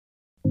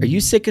 Are you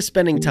sick of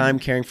spending time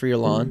caring for your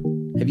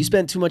lawn? Have you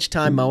spent too much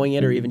time mowing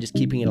it or even just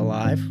keeping it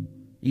alive?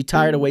 Are you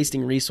tired of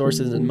wasting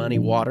resources and money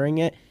watering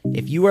it?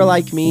 If you are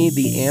like me,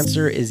 the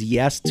answer is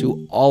yes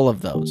to all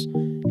of those.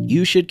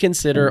 You should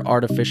consider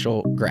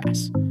artificial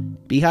grass.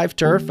 Beehive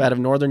Turf out of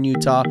northern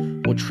Utah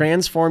will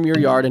transform your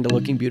yard into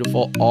looking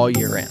beautiful all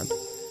year round.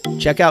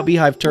 Check out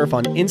Beehive Turf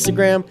on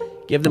Instagram.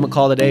 Give them a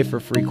call today for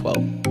a free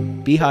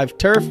quote. Beehive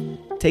Turf,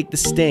 take the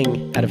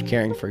sting out of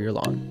caring for your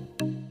lawn.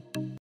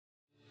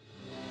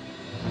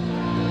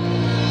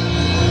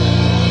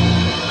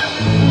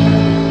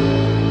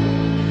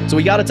 So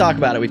we got to talk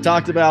about it. We've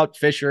talked about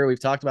Fisher. We've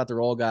talked about the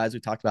role guys.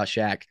 We've talked about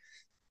Shaq.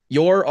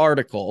 Your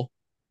article,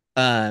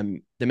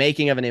 The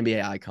Making of an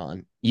NBA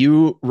Icon,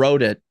 you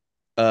wrote it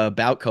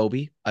about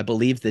Kobe, I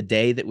believe the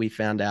day that we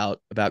found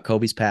out about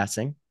Kobe's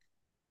passing.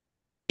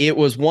 It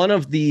was one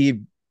of the,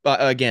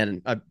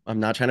 again, I'm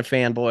not trying to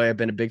fanboy. I've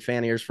been a big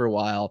fan of yours for a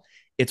while.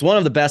 It's one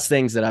of the best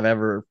things that I've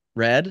ever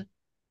read.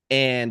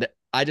 And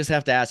I just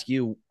have to ask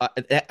you,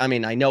 I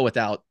mean, I know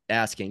without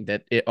asking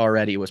that it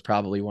already was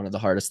probably one of the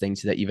hardest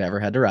things that you've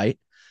ever had to write,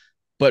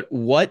 but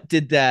what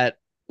did that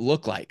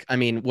look like? I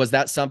mean, was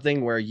that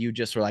something where you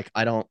just were like,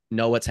 I don't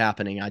know what's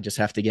happening, I just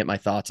have to get my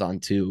thoughts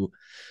onto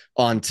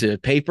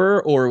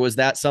paper? Or was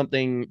that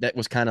something that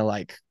was kind of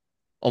like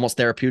almost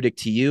therapeutic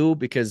to you?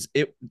 Because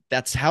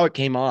that's how it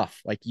came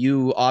off. Like,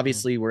 you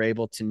obviously were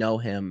able to know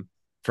him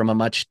from a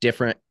much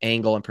different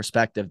angle and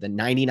perspective than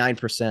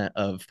 99%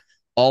 of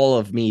all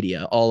of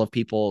media, all of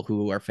people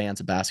who are fans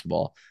of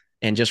basketball.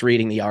 And just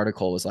reading the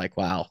article was like,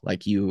 wow,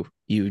 like you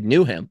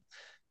knew him.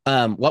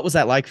 What was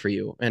that like for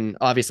you? And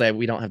obviously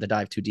we don't have to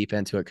dive too deep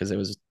into it because it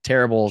was a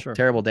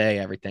terrible day,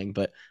 everything,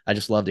 but I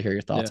just love to hear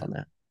your thoughts on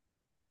that.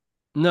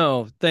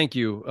 No, thank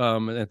you.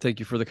 And thank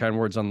you for the kind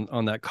words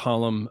on that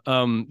column.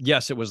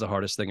 Yes, it was the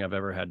hardest thing I've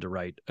ever had to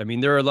write. I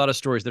mean, there are a lot of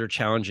stories that are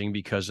challenging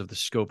because of the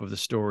scope of the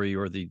story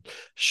or the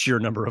sheer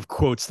number of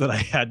quotes that I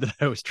had that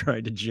I was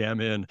trying to jam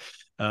in,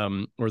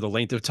 or the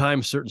length of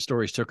time certain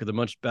stories took, or the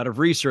much amount of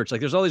research. Like,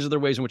 there's all these other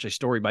ways in which a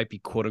story might be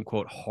quote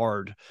unquote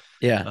hard,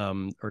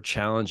 or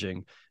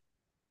challenging.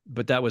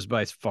 But that was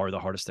by far the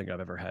hardest thing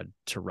I've ever had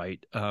to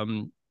write.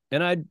 And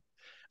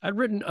I'd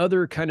written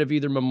other kind of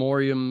either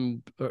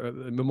memorial,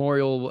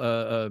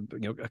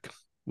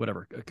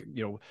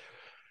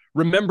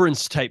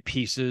 remembrance type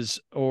pieces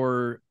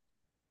or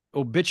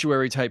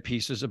obituary type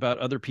pieces about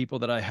other people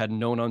that I had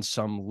known on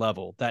some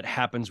level. That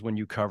happens when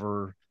you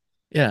cover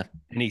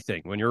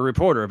anything. When you're a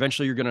reporter,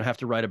 eventually you're going to have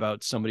to write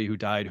about somebody who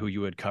died, who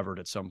you had covered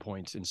at some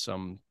point in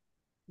some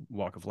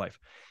walk of life.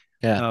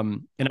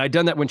 And I'd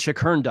done that when Chick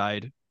Hearn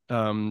died.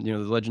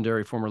 The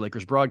legendary former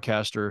Lakers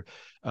broadcaster,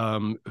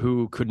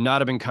 who could not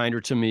have been kinder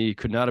to me,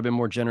 could not have been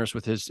more generous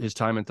with his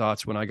time and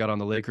thoughts when I got on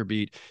the Laker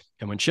beat.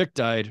 And when Chick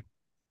died,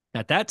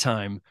 at that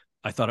time,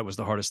 I thought it was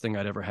the hardest thing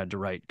I'd ever had to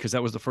write, because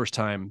that was the first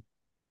time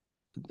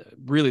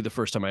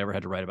I ever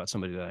had to write about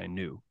somebody that I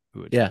knew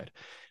who had died.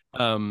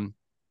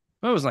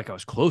 It wasn't like I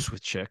was close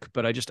with Chick,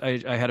 but I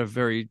had a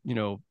very,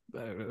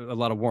 a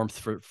lot of warmth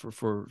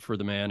for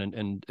the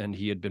man, and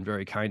he had been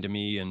very kind to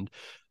me. And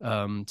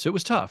so it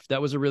was tough.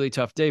 That was a really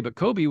tough day, but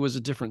Kobe was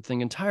a different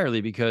thing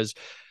entirely because,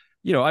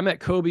 I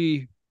met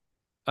Kobe.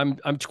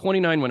 I'm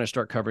 29 when I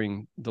start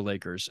covering the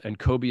Lakers, and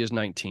Kobe is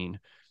 19.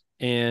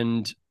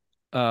 And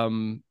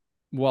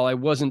while I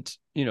wasn't,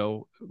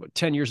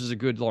 10 years is a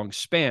good long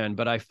span,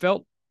 but I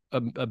felt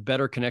a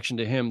better connection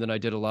to him than I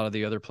did a lot of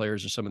the other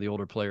players or some of the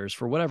older players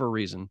for whatever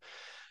reason.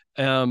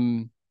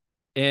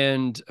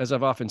 And as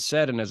I've often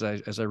said, and as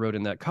I wrote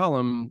in that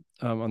column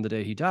on the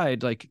day he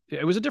died, like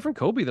it was a different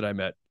Kobe that I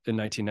met in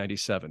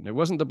 1997. It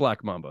wasn't the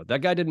Black Mamba.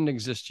 That guy didn't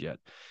exist yet.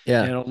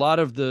 Yeah. And a lot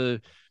of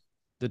the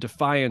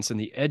defiance and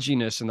the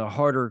edginess and the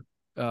harder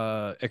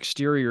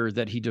exterior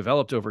that he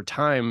developed over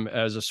time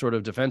as a sort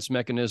of defense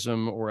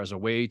mechanism or as a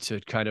way to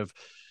kind of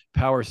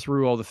power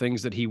through all the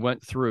things that he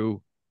went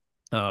through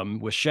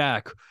with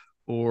Shaq,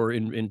 or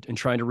in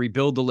trying to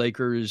rebuild the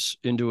Lakers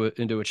into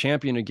a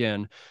champion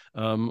again,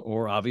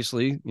 or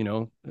obviously,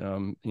 the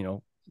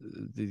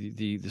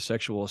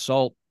sexual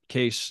assault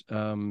case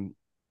in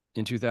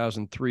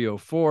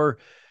 2003-04.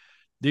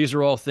 These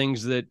are all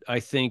things that I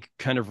think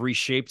kind of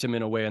reshaped him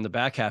in a way in the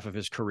back half of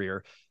his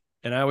career.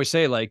 And I always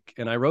say, like,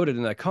 and I wrote it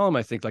in that column,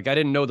 I think, like, I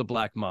didn't know the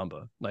Black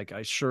Mamba. Like,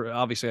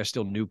 obviously I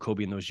still knew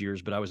Kobe in those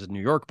years, but I was in New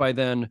York by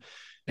then.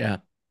 Yeah.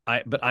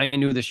 But I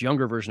knew this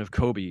younger version of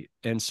Kobe.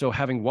 And so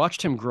having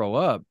watched him grow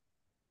up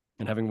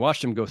and having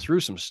watched him go through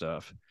some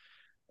stuff,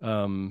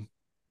 and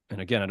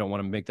again, I don't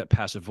want to make that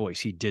passive voice.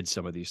 He did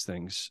some of these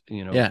things,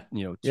 Yeah.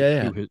 Yeah.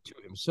 to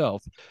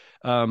himself.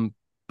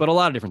 But a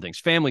lot of different things,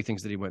 family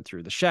things that he went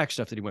through, the Shaq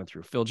stuff that he went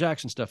through, Phil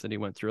Jackson stuff that he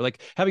went through, like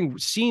having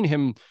seen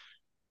him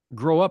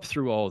grow up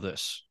through all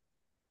this,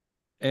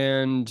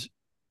 and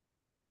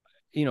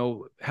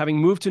having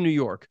moved to New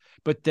York,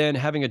 but then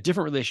having a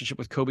different relationship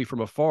with Kobe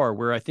from afar,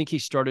 where I think he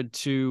started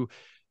to,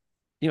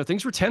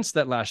 things were tense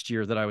that last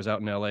year that I was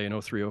out in LA in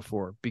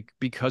 03-04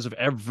 because of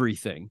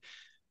everything.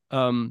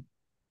 And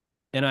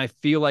I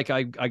feel like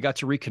I got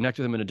to reconnect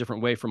with him in a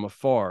different way from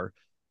afar.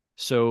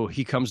 So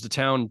he comes to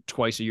town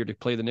twice a year to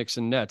play the Knicks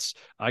and Nets.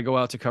 I go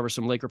out to cover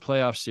some Laker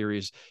playoff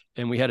series,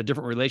 and we had a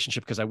different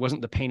relationship because I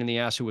wasn't the pain in the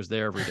ass who was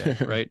there every day,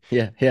 right?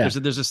 Yeah. Yeah.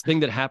 There's this thing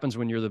that happens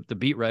when you're the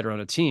beat writer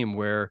on a team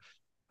where,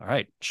 all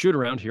right, shoot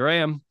around, here I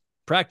am.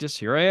 Practice,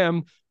 here I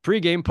am.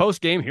 Pre-game,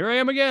 post-game, here I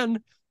am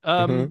again.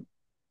 Mhm.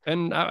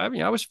 And I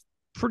mean, I was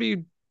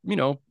pretty,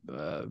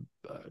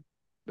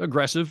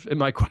 aggressive in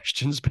my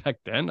questions back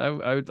then.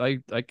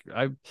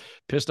 I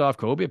pissed off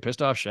Kobe, I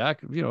pissed off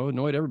Shaq,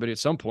 annoyed everybody at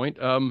some point.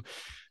 And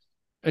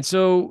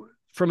so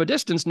from a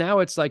distance, now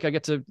it's like it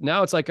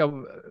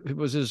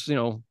was his,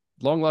 long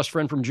lost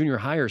friend from junior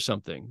high or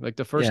something. Like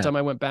the first Yeah. time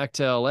I went back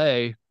to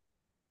LA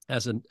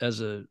as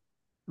a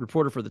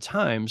reporter for the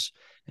Times,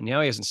 and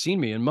now he hasn't seen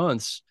me in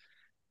months.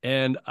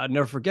 And I'd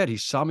never forget, he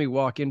saw me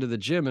walk into the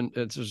gym, and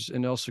it's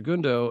in El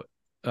Segundo,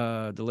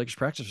 the Lakers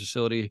practice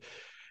facility.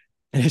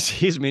 And he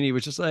sees me and he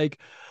was just like,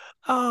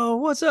 "Oh,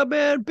 what's up,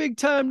 man? Big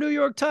time New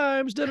York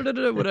Times,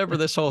 whatever,"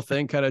 this whole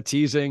thing kind of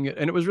teasing.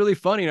 And it was really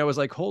funny. And I was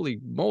like, holy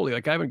moly,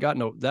 like I haven't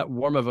gotten that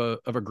warm of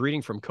a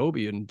greeting from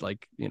Kobe in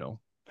like,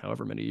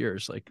 however many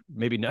years, like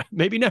maybe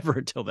never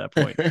until that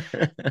point.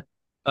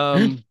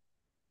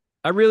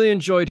 I really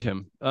enjoyed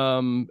him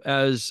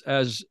as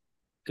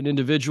an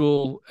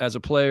individual, as a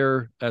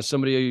player, as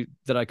somebody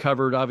that I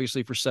covered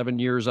obviously for 7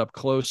 years up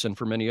close, and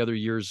for many other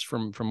years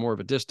from more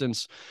of a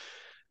distance.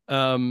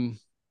 And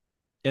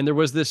there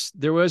was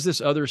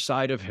this other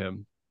side of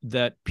him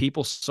that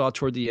people saw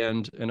toward the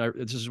end, and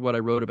this is what I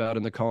wrote about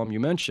in the column you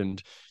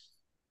mentioned.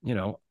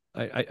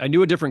 I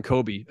knew a different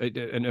Kobe,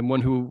 and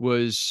one who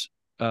was,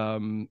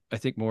 I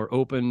think, more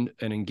open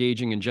and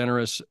engaging and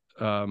generous.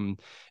 And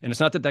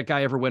it's not that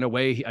guy ever went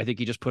away. I think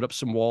he just put up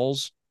some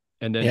walls,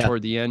 and then Yeah.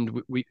 toward the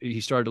end,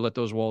 he started to let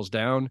those walls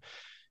down.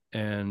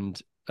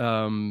 And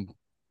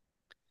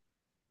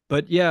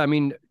but yeah, I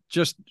mean,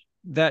 just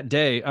that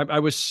day, I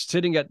was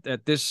sitting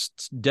at this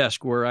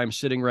desk where I'm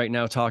sitting right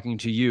now talking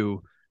to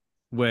you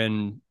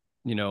when,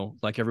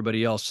 like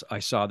everybody else, I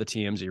saw the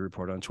TMZ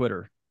report on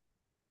Twitter.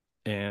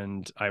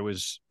 And I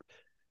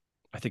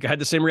think I had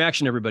the same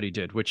reaction everybody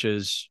did, which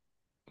is,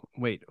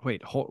 wait,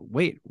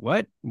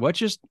 what? What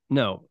just,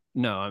 no,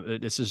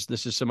 this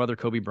is some other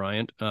Kobe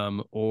Bryant,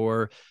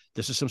 or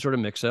this is some sort of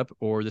mix up,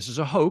 or this is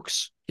a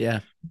hoax. Yeah.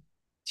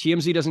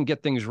 TMZ doesn't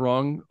get things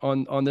wrong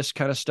on this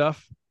kind of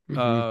stuff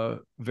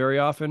very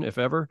often, if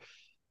ever.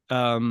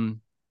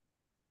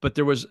 But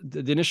there was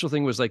the initial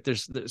thing was like,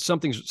 there's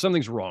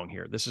something's wrong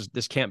here.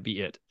 This can't be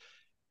it.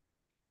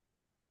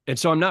 And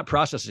so I'm not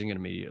processing it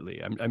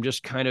immediately. I'm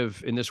just kind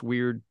of in this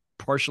weird,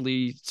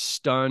 partially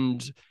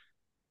stunned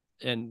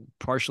and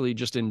partially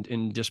just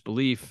in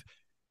disbelief,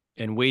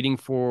 and waiting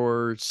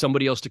for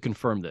somebody else to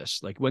confirm this.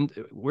 Like,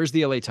 where's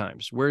the LA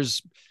Times?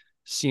 Where's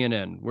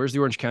CNN? Where's the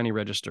Orange County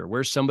Register?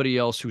 Where's somebody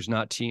else who's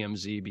not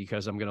TMZ?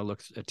 Because I'm going to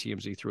look at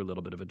TMZ through a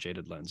little bit of a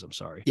jaded lens. I'm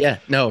sorry. Yeah.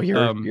 No,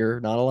 you're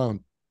not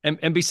alone.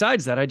 And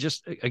besides that, I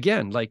just,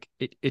 again, like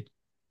it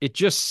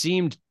just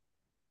didn't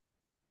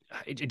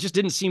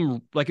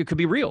seem like it could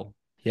be real.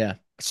 Yeah.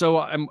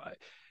 So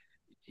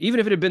even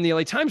if it had been the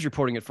LA Times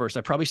reporting it first,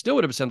 I probably still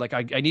would have said, like,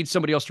 I need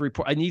somebody else to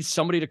report. I need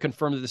somebody to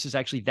confirm that this is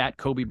actually that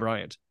Kobe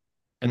Bryant,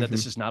 and that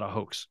this is not a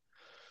hoax.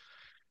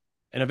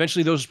 And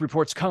eventually those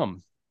reports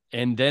come,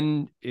 and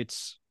then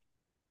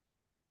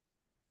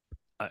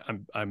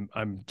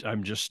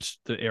I'm just,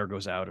 the air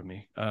goes out of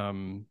me.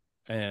 And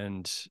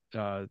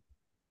then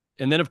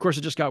of course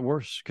it just got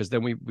worse, because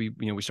then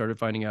we started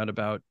finding out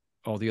about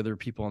all the other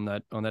people on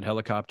that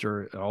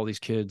helicopter, all these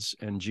kids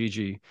and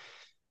Gigi.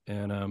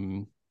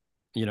 And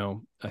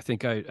I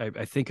think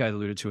I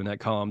alluded to in that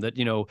column that,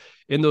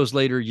 in those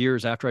later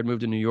years after I'd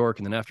moved to New York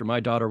and then after my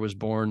daughter was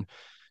born,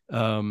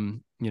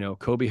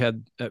 Kobe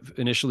had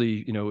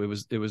initially,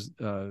 it was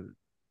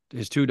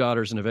his two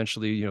daughters, and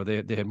eventually,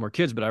 they had more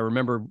kids. But I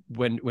remember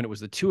when it was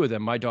the two of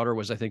them, my daughter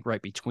was, I think,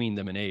 right between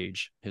them in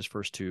age, his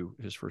first two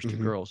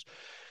Hmm. girls.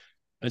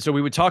 And so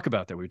we would talk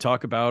about that. We would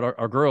talk about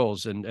our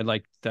girls, and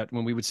like that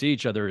when we would see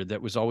each other,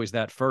 that was always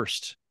that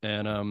first.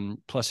 And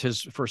plus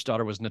his first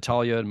daughter was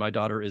Natalia and my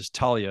daughter is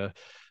Talia.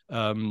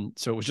 So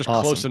it was just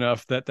close Awesome.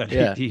 enough that he,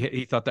 Yeah.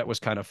 he thought that was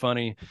kind of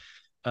funny.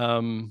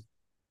 Um,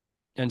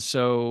 and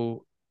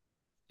so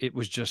it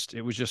was just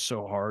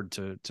so hard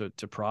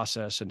to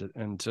process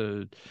and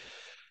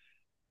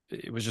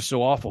it was just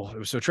so awful. It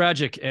was so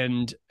tragic.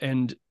 And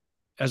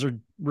as a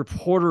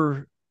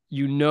reporter,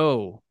 you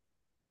know,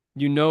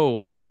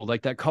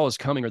 like that call is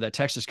coming or that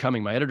text is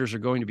coming. My editors are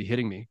going to be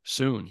hitting me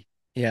soon.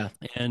 Yeah.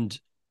 And,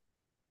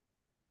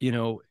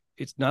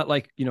 it's not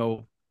like,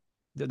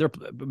 there are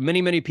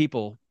many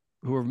people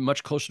who are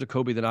much closer to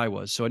Kobe than I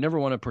was. So I never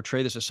want to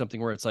portray this as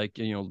something where it's like,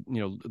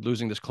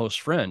 losing this close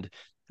friend.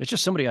 It's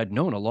just somebody I'd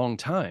known a long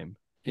time,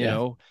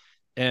 Yeah.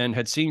 and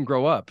had seen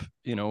grow up,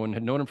 and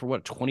had known him for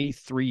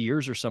 23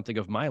 years or something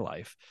of my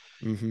life,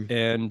 Hmm.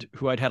 and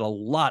who I'd had a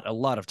lot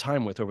of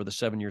time with over the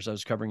 7 years I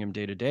was covering him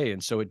day to day.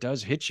 And so it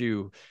does hit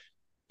you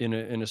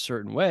in a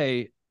certain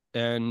way.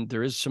 And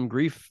there is some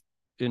grief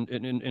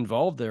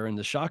involved there, and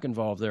the shock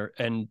involved there.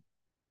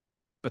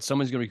 But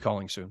someone's going to be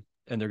calling soon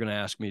and they're going to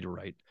ask me to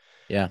write.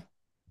 Yeah.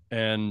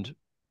 And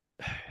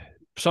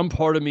some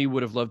part of me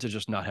would have loved to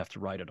just not have to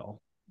write at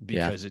all,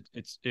 Yeah. because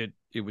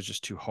it was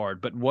just too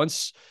hard. But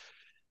once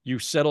you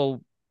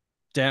settle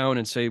down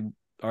and say,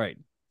 all right,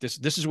 this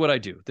is what I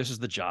do. This is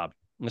the job.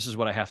 And this is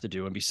what I have to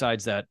do. And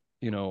besides that,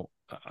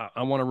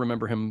 I want to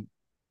remember him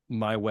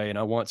my way. And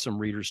I want some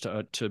readers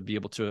to be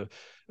able to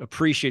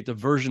appreciate the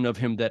version of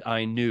him that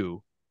I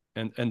knew,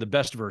 and the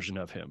best version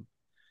of him.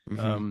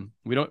 Hmm.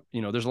 We don't,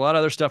 there's a lot of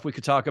other stuff we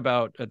could talk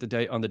about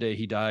on the day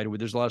he died.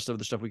 There's a lot of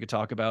other stuff we could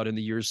talk about in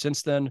the years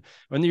since then,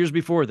 or in the years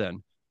before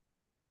then.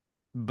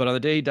 But on the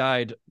day he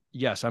died,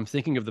 yes, I'm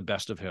thinking of the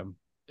best of him.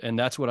 And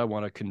that's what I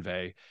want to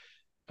convey.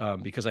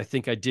 Because I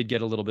think I did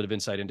get a little bit of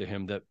insight into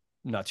him that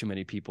not too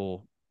many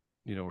people,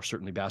 or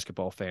certainly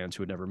basketball fans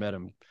who had never met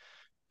him,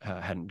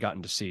 hadn't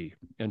gotten to see.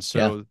 And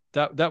Yeah.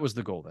 so that was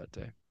the goal that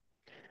day.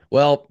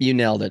 Well, you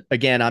nailed it.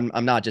 Again,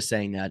 I'm not just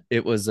saying that.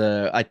 It was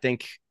I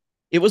think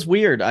it was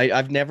weird.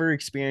 I've never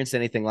experienced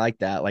anything like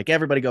that. Like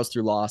everybody goes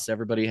through loss,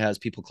 everybody has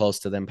people close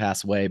to them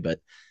pass away, but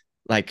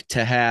like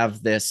to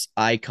have this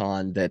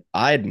icon that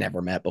I had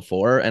never met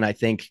before, and I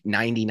think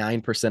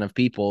 99% of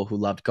people who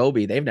loved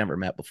Kobe, they've never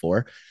met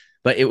before.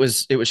 But it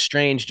was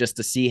strange just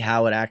to see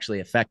how it actually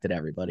affected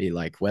everybody.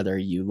 Like whether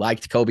you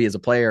liked Kobe as a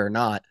player or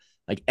not,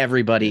 like Yeah,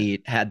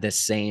 everybody had this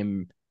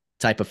same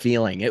type of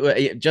feeling.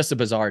 It just a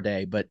bizarre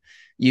day, but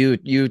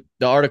the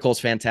article is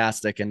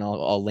fantastic, and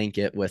I'll link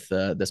it with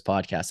this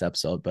podcast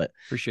episode. But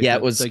appreciate yeah,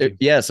 that. Thank you.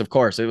 yes, of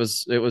course, it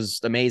was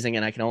amazing,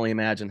 and I can only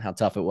imagine how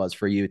tough it was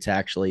for you to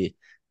actually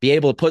be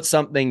able to put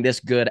something this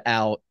good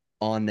out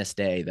on this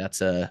day. That's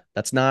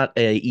not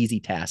a easy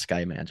task,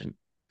 I imagine.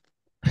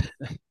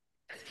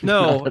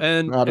 No, not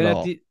and not at and at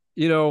all.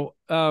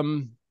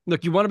 the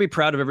look, you want to be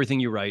proud of everything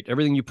you write,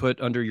 everything you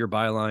put under your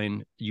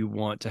byline. You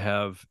want to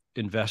have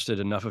invested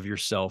enough of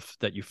yourself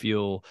that you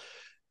feel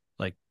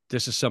like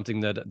this is something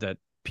that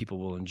people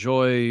will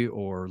enjoy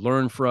or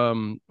learn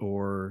from,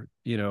 or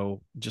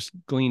just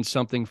glean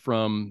something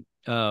from.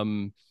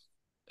 And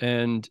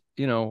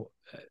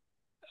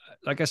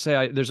like I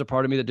say, there's a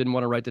part of me that didn't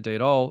want to write the day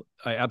at all.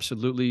 I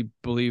absolutely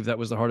believe that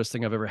was the hardest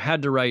thing I've ever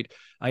had to write.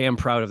 I am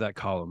proud of that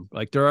column.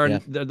 Like Yeah.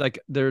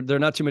 there are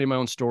not too many of my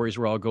own stories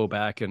where I'll go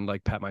back and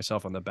like pat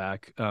myself on the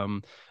back.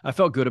 I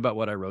felt good about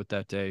what I wrote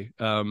that day.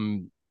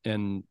 And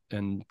it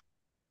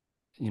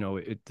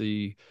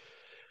the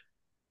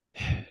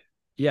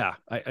yeah,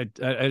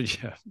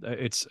 yeah,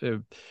 it's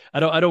I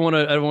don't want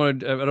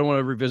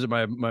to revisit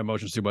my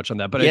emotions too much on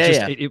that, but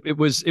Yeah, yeah. it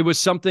was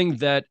something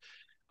that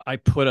I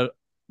put a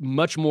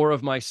much more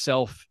of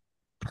myself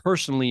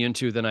personally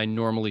into than I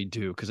normally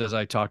do. Because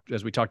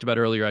as we talked about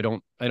earlier, I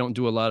don't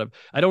do a lot of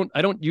I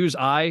don't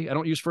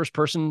use first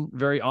person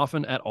very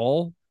often at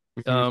all.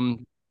 Hmm.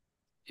 Um,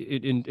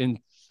 in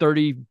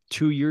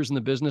 32 years in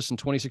the business and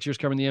 26 years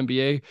covering the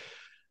NBA,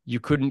 you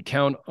couldn't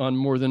count on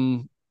more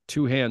than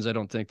two hands, I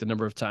don't think, the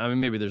number of times. I mean,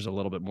 maybe there's a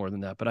little bit more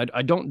than that, but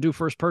I don't do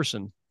first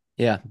person.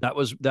 Yeah. That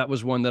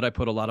was one that I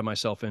put a lot of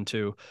myself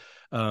into.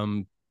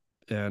 Um,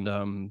 and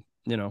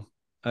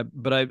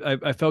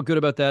I felt good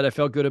about that. I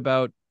felt good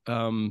about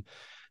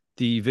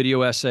the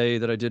video essay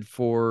that I did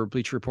for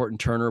Bleacher Report and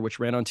Turner, which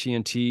ran on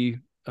TNT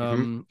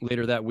Hmm.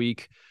 later that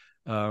week.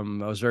 I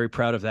was very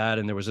proud of that,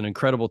 and there was an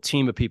incredible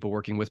team of people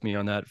working with me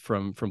on that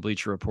from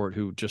Bleacher Report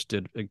who just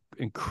did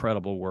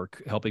incredible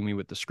work, helping me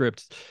with the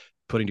script,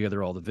 putting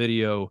together all the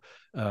video,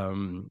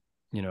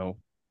 you know,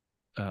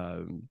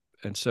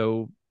 and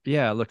so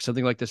yeah, look,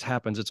 something like this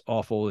happens. It's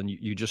awful, and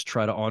you just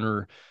try to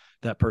honor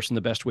that person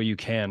the best way you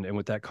can. And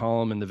with that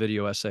column and the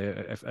video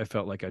essay, I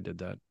felt like I did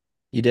that.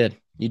 You did.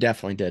 You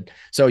definitely did.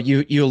 So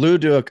you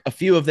allude to a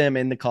few of them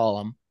in the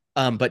column.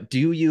 But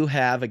do you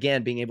have,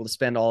 again, being able to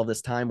spend all of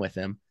this time with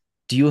him,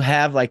 do you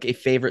have like a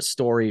favorite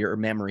story or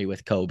memory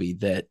with Kobe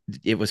that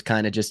it was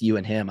kind of just you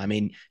and him? I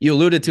mean, you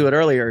alluded to it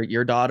earlier.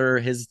 Your daughter,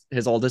 his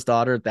oldest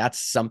daughter, that's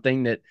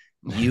something that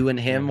you and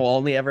him Yeah. will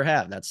only ever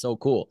have. That's so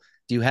cool.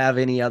 Do you have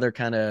any other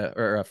kind of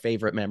or a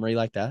favorite memory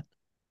like that?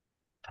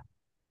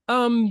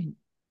 Um,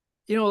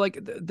 like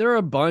there are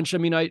a bunch. I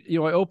mean, I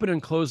open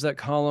and close that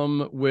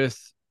column with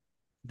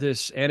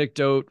this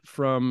anecdote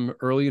from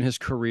early in his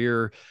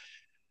career.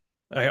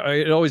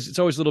 It's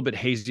always a little bit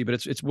hazy,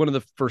 but it's one of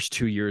the first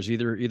 2 years,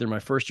 either my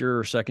first year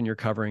or second year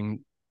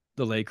covering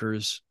the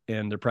Lakers,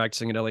 and they're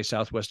practicing at LA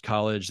Southwest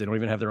College. They don't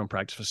even have their own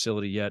practice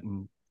facility yet,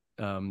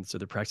 and so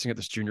they're practicing at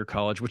this junior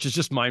college, which is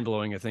just mind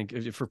blowing. I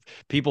think for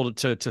people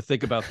to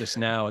think about this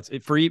now,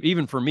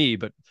 even for me,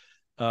 but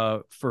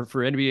for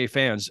NBA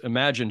fans,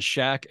 imagine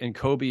Shaq and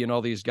Kobe and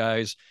all these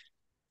guys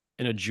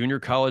in a junior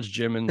college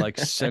gym in like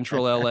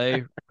central LA,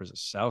 or is it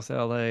South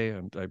LA?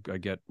 I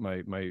get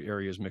my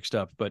areas mixed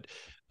up, but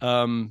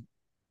and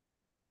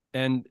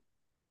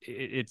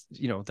it's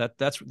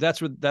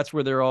that's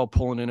where they're all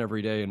pulling in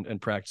every day and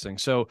practicing.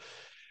 So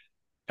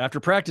after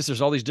practice,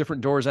 there's all these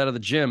different doors out of the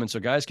gym, and so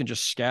guys can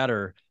just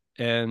scatter.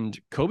 And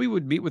Kobe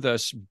would meet with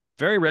us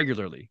very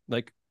regularly,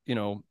 like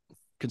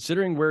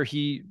considering where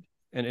he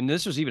and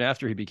this was even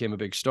after he became a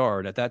big star.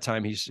 And at that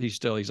time, he's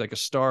like a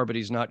star, but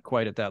he's not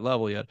quite at that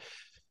level yet.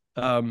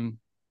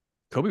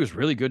 Kobe was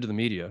really good to the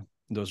media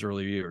in those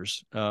early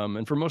years,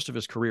 and for most of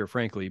his career,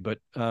 frankly. But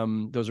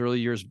those early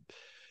years,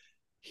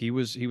 he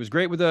was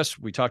great with us.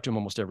 We talked to him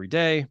almost every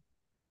day.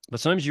 But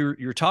sometimes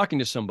you're talking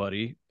to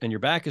somebody and your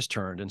back is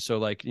turned, and so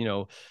like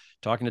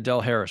talking to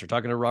Del Harris or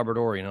talking to Robert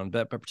Ory, and on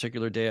that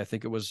particular day, I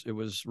think it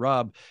was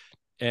Rob,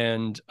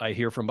 and I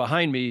hear from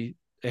behind me,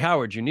 "Hey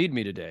Howard, you need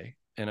me today."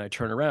 And I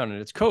turn around and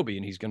it's Kobe,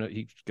 and he's gonna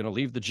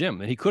leave the gym,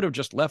 and he could have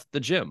just left the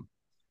gym.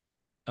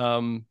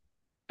 And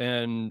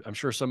I'm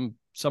sure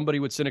somebody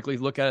would cynically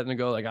look at it and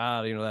go like,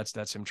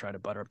 that's him trying to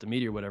butter up the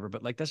media or whatever.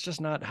 But like, that's just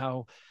not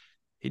how.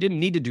 He didn't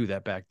need to do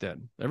that back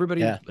then.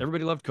 Yeah.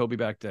 Everybody loved Kobe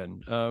back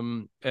then.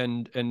 And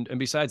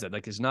besides that,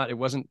 like it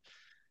wasn't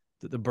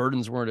the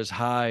burdens weren't as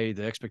high,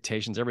 the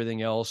expectations,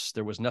 everything else.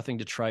 There was nothing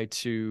to try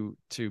to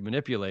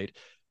manipulate.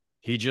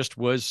 He just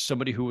was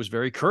somebody who was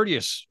very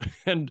courteous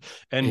and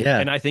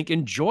I think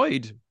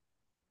enjoyed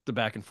the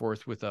back and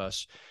forth with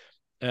us.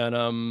 And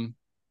I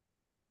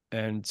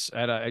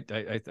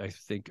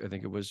think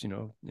it was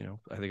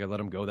I think I let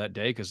him go that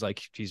day because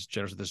like he's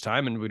generous with his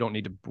time and we don't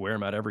need to wear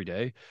him out every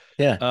day.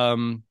 Yeah.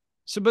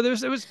 So but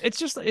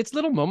it's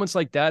little moments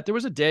like that. There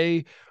was a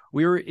day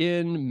we were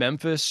in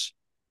Memphis.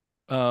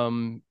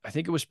 I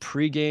think it was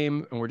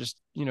pregame, and we're just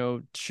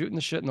shooting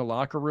the shit in the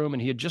locker room,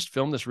 and he had just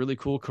filmed this really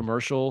cool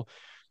commercial.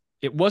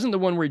 It wasn't the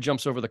one where he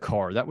jumps over the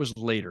car. That was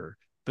later.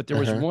 But there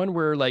was one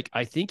where like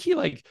I think he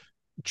like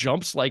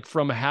jumps like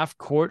from half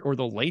court or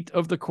the length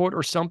of the court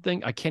or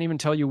something. I can't even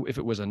tell you if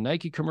it was a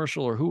Nike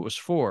commercial or who it was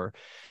for.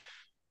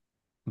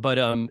 But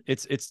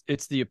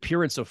it's the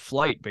appearance of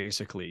flight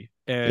basically.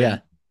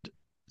 And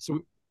so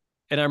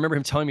and I remember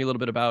him telling me a little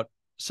bit about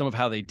some of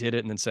how they did it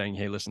and then saying,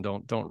 "Hey, listen,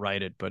 don't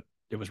write it, but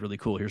it was really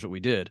cool. Here's what we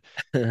did."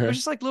 It was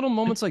just like little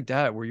moments like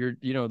that where you're,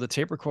 the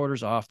tape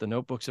recorder's off, the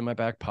notebook's in my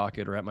back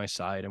pocket or at my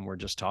side, and we're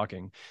just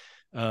talking.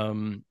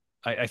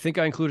 I think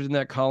I included in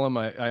that column.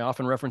 I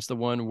often reference the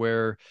one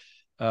where,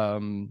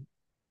 early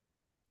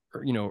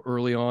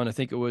on, I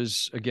think it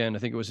was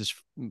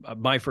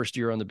my first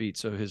year on the beat.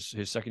 So his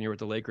second year with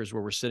the Lakers,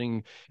 where we're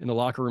sitting in the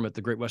locker room at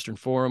the Great Western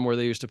Forum where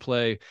they used to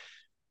play.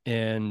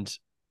 And,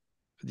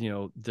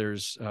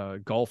 there's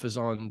golf is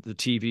on the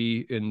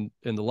TV in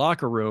the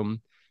locker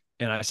room.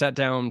 And I sat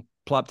down,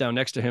 plopped down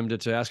next to him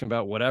to ask him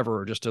about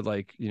whatever, or just to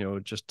like,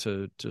 just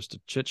to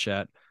chit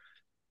chat.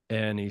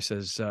 And he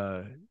says,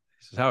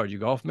 "Howard, you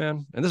golf,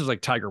 man?" And this was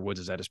like Tiger Woods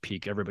is at his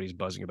peak. Everybody's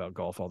buzzing about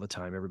golf all the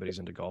time. Everybody's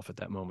into golf at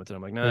that moment. And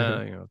I'm like, nah,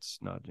 it's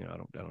not, I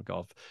don't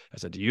golf. I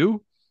said, "Do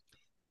you?"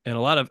 And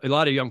a lot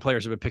of young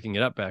players have been picking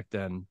it up back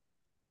then.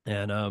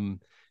 And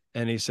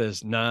he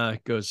says, "Nah."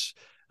 It goes,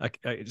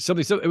 it was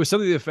something to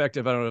the effect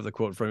of, I don't know the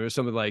quote from it. It was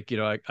something like,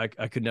 I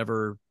could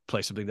never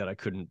play something that I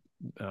couldn't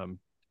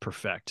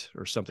perfect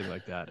or something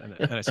like that.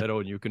 And I said,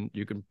 "Oh, and you can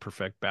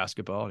perfect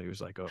basketball?" And he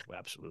was like, "Oh,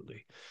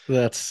 absolutely."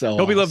 That's so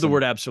Kobe awesome. loved the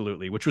word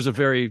absolutely, which was a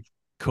very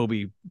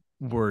Kobe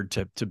word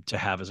to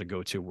have as a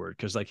go-to word.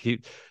 Cause like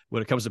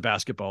when it comes to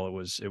basketball,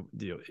 there's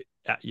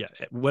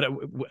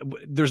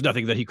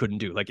nothing that he couldn't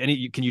do. Like can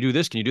you do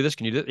this? Can you do this?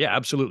 Can you do that? Yeah,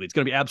 absolutely. It's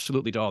going to be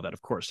absolutely to all that.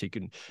 Of course he's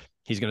going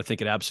to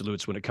think in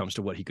absolutes when it comes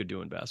to what he could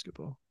do in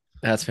basketball.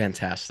 That's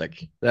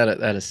fantastic.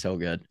 That is so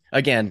good.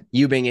 Again,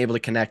 you being able to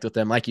connect with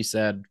them, like you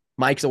said,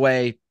 Mike's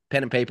away,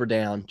 pen and paper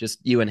down, just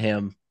you and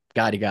him,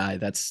 guy to guy.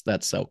 That's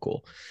so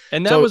cool.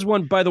 And that was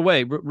one, by the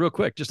way, real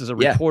quick, just as a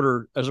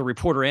reporter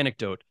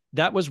anecdote,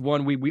 that was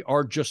one we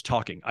are just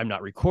talking. I'm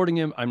not recording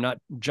him. I'm not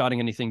jotting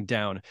anything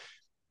down.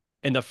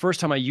 And the first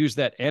time I used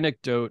that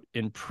anecdote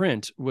in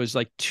print was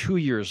like 2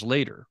 years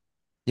later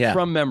Yeah.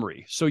 from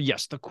memory. So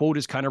yes, the quote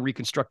is kind of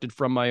reconstructed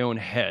from my own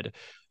head,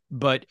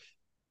 but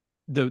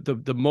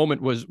the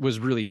moment was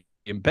really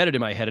embedded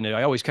in my head, and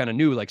I always kind of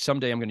knew like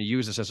someday I'm going to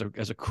use this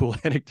as a cool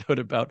anecdote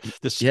about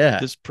Yeah.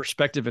 this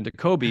perspective into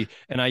Kobe.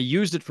 And I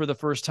used it for the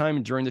first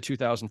time during the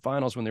 2000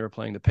 finals when they were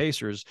playing the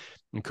Pacers,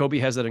 and Kobe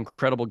has that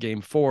incredible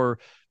game 4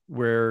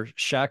 where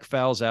Shaq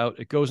fouls out,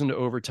 it goes into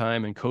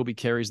overtime, and Kobe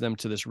carries them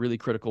to this really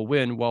critical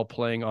win while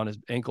playing on his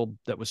ankle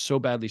that was so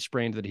badly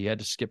sprained that he had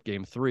to skip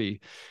game 3.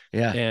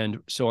 Yeah. And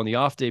so on the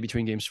off day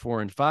between games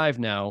 4 and 5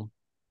 now,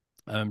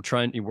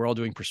 we're all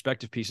doing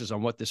perspective pieces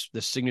on what this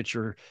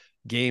signature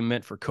game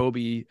meant for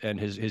Kobe and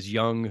his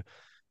young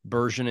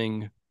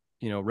burgeoning,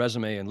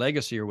 resume and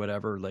legacy, or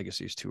whatever.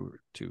 Legacy is too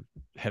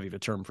heavy of a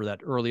term for that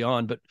early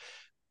on, but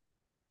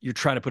you're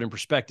trying to put in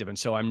perspective. And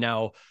so I'm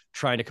now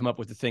trying to come up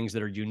with the things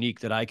that are unique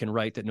that I can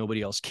write that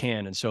nobody else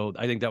can. And so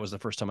I think that was the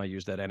first time I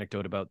used that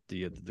anecdote about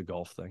the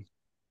golf thing.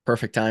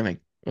 Perfect timing.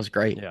 It was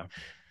great. Yeah.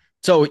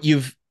 So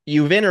you've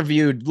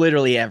interviewed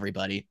literally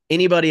anybody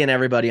and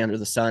everybody under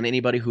the sun,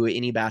 anybody who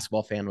any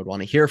basketball fan would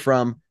want to hear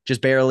from.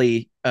 Just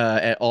barely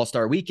at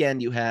All-Star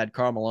Weekend, you had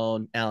Karl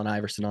Malone, Allen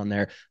Iverson on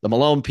there. The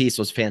Malone piece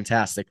was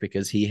fantastic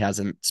because he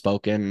hasn't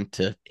spoken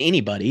to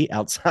anybody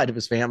outside of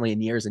his family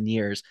in years and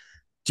years.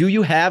 Do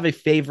you have a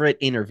favorite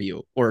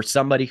interview or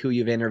somebody who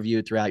you've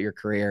interviewed throughout your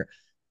career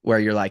where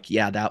you're like,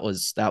 yeah, that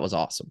was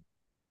awesome?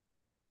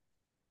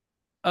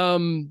 I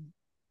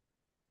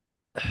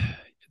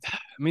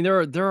mean,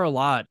 there are a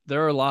lot.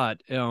 There are a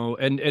lot,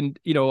 and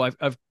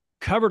I've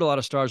covered a lot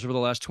of stars over the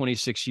last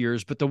 26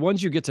 years, but the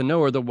ones you get to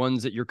know are the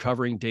ones that you're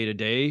covering day to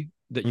day.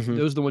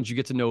 Those are the ones you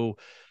get to know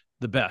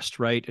the best,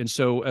 right? And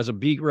so, as a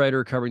beat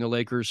writer covering the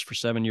Lakers for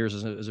 7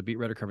 years, as a beat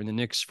writer covering the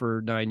Knicks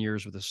for 9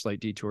 years, with a slight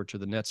detour to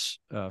the Nets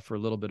for a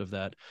little bit of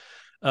that.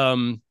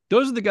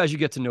 Those are the guys you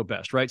get to know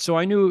best, right? So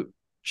I knew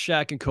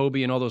Shaq and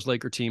Kobe and all those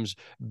Laker teams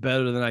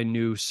better than I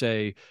knew,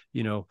 say,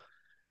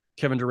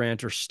 Kevin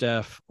Durant or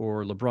Steph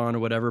or LeBron or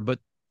whatever. But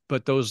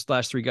those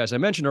last 3 guys I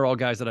mentioned are all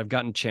guys that I've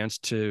gotten a chance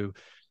to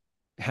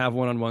have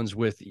one-on-ones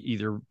with,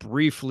 either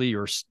briefly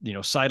or,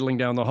 sidling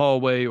down the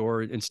hallway,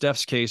 or in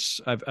Steph's case,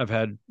 I've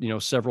had,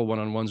 several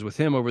one-on-ones with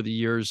him over the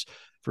years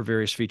for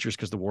various features,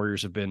 because the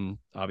Warriors have been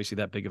obviously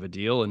that big of a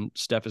deal. And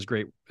Steph is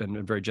great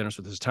and very generous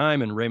with his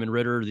time. And Raymond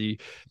Ritter, the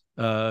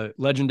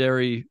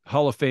legendary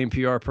Hall of Fame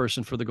PR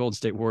person for the Golden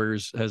State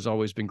Warriors, has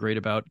always been great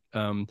about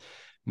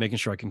making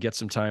sure I can get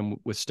some time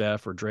with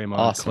Steph or Draymond,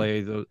 Awesome.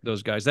 Clay,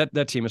 those guys.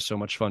 That team is so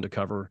much fun to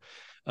cover.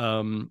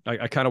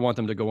 I kind of want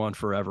them to go on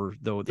forever,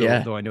 though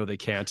I know they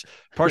can't.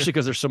 Partially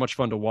because they're so much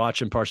fun to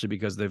watch, and partially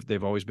because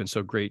they've always been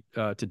so great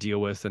to deal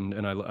with,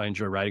 and I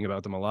enjoy writing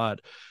about them a lot.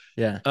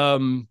 Yeah.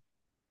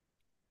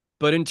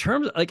 But in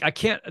terms of, like, I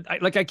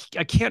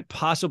can't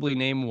possibly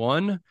name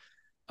one.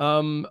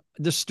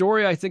 The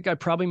story I think I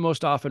probably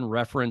most often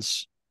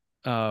reference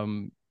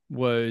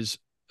was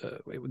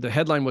the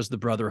headline was The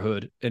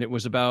Brotherhood, and it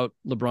was about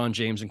LeBron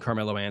James and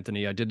Carmelo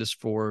Anthony. I did this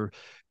for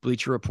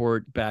Bleacher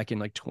Report back in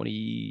like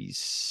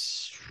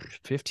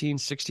 2015,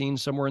 16,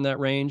 somewhere in that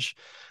range.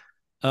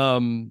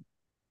 I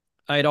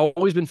had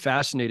always been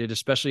fascinated,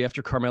 especially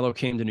after Carmelo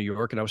came to New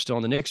York and I was still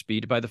on the Knicks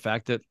beat, by the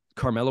fact that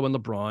Carmelo and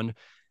LeBron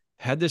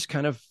had this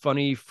kind of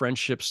funny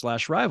friendship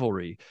 /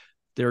 rivalry.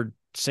 They're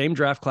same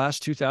draft class,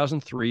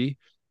 2003,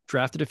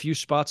 drafted a few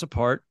spots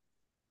apart.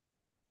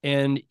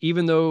 And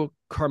even though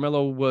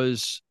Carmelo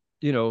was,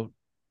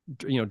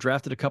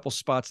 drafted a couple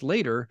spots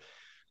later,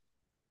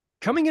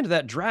 coming into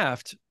that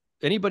draft,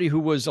 anybody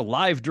who was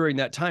alive during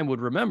that time would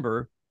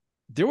remember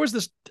there was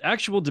this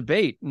actual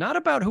debate, not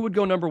about who would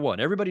go number 1.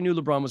 Everybody knew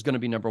LeBron was going to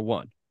be number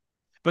 1.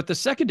 But the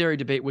secondary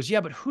debate was,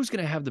 but who's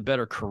going to have the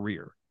better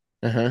career?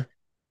 Uh-huh.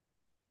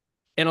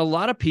 And a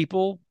lot of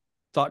people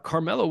thought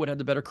Carmelo would have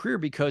the better career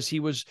because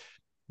he was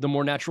the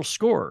more natural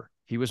scorer.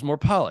 He was more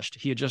polished.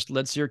 He had just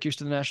led Syracuse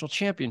to the national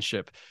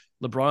championship.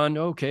 LeBron,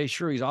 okay,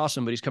 sure, he's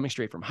awesome, but he's coming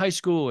straight from high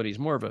school, and he's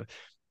more of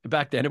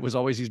back then it was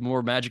always, he's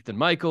more Magic than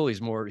Michael.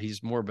 He's more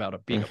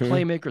about being a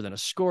playmaker than a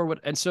scorer.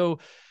 And so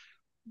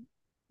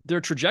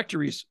their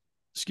trajectories,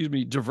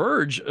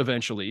 diverge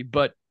eventually.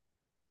 But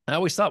I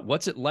always thought,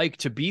 what's it like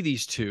to be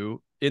these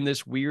two in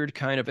this weird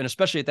kind of, and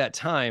especially at that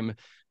time,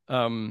 by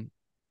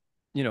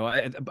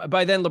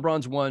then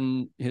LeBron's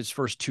won his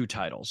first 2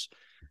 titles.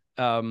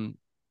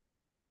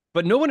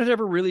 But no one had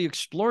ever really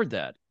explored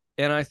that.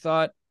 And I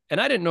thought,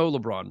 and I didn't know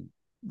LeBron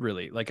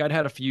really. Like, I'd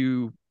had a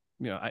few,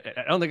 I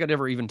don't think I'd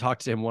ever even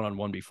talked to him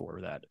one-on-one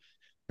before that.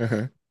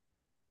 Uh-huh.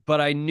 But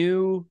I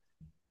knew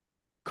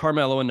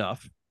Carmelo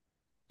enough.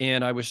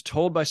 And I was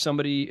told by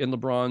somebody in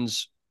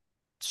LeBron's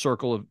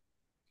circle, of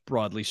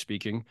broadly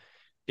speaking,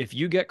 if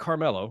you get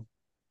Carmelo,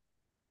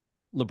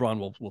 LeBron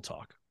will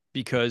talk.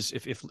 Because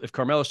if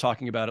Carmelo's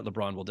talking about it,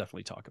 LeBron will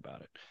definitely talk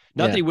about it.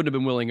 Not that he wouldn't have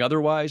been willing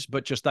otherwise,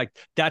 but just like,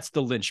 that's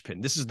the linchpin.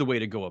 This is the way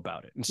to go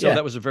about it. And so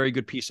that was a very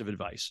good piece of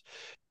advice.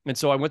 And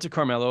so I went to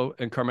Carmelo,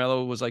 and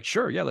Carmelo was like,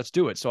 sure, yeah, let's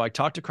do it. So I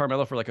talked to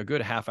Carmelo for like a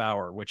good half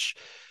hour, which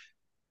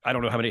I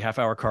don't know how many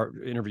half-hour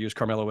interviews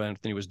Carmelo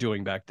Anthony was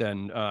doing back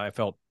then. I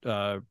felt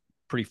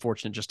pretty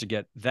fortunate just to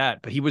get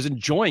that, but he was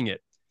enjoying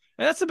it.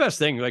 And that's the best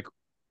thing. Like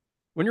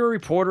when you're a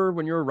reporter,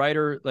 when you're a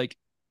writer, like,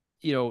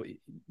 you know,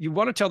 you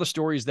want to tell the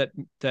stories that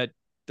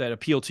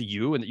appeal to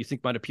you and that you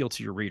think might appeal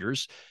to your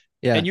readers.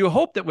 Yeah. And you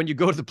hope that when you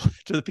go to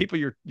the people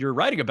you're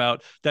writing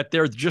about, that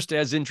they're just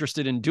as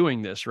interested in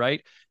doing this,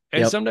 right?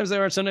 And Yep. sometimes they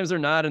are, sometimes they're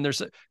not. And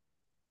there's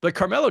but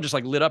Carmelo just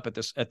like lit up at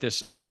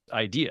this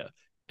idea,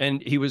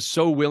 and he was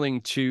so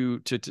willing to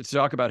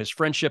talk about his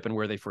friendship and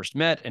where they first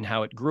met and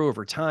how it grew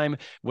over time,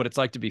 what it's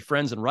like to be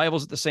friends and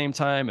rivals at the same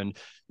time, and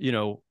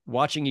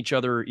watching each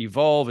other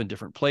evolve in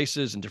different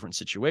places and different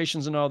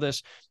situations and all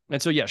this.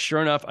 And so yeah,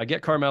 sure enough, I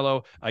get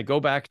Carmelo. I go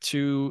back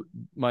to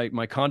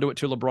my conduit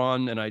to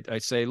LeBron, and I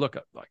say, look,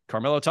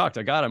 Carmelo talked.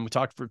 I got him. We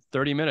talked for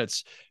 30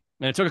 minutes.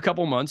 And it took a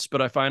couple months,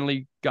 but I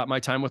finally got my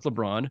time with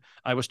LeBron.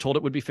 I was told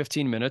it would be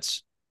 15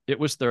 minutes. It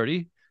was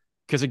 30.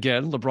 Because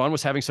again, LeBron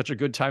was having such a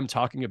good time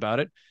talking about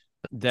it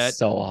that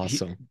So he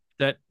awesome.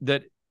 that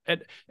that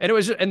and it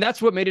was, and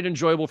that's what made it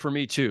enjoyable for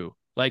me too.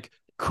 Like,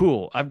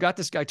 cool, I've got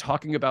this guy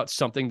talking about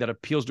something that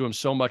appeals to him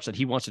so much that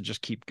he wants to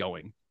just keep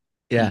going.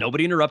 And Yeah.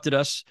 nobody interrupted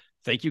us.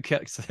 Thank you,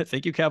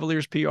 thank you,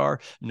 Cavaliers PR.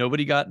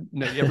 Everybody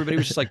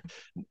was just like,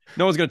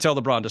 no one's going to tell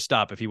LeBron to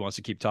stop if he wants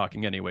to keep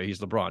talking anyway. He's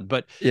LeBron.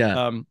 But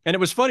Yeah. and it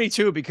was funny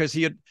too because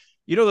he had,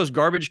 those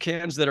garbage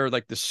cans that are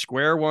like the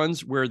square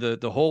ones where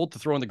the hole to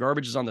throw in the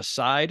garbage is on the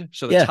side,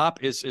 so the Yeah.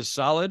 top is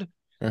solid.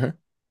 Uh-huh.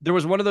 There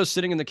was one of those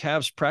sitting in the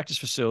Cavs practice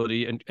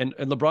facility, and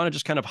LeBron had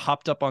just kind of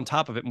hopped up on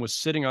top of it and was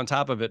sitting on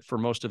top of it for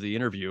most of the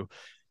interview.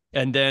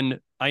 And then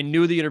I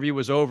knew the interview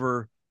was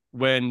over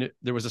when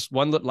there was this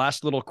one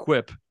last little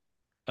quip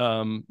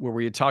where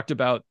we had talked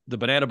about the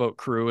Banana Boat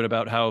crew and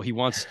about how he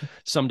wants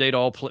someday to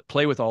all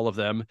play with all of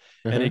them.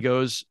 And Uh-huh. he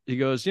goes,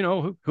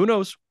 who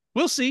knows?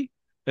 We'll see.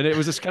 And it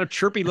was this kind of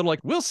chirpy little like,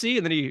 we'll see.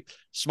 And then he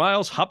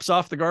smiles, hops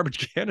off the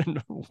garbage can,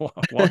 and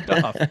walked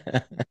off.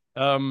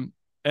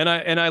 And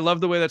I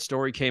love the way that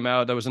story came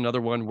out. That was another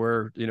one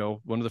where,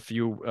 one of the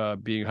few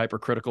being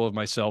hypercritical of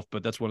myself,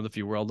 but that's one of the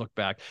few where I'll look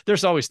back.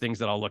 There's always things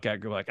that I'll look at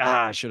and go like,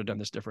 I should have done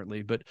this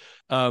differently. But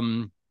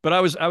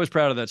I was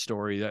proud of that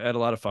story. I had a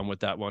lot of fun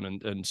with that one.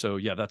 And so,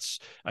 yeah,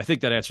 I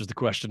think that answers the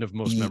question of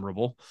most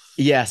memorable.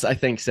 Yes, I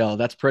think so.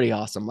 That's pretty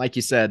awesome. Like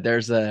you said,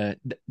 there's the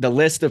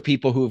list of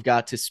people who've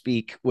got to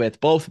speak with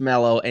both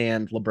Melo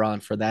and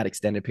LeBron for that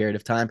extended period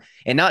of time,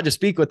 and not just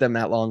speak with them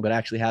that long, but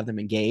actually have them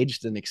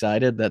engaged and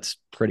excited. That's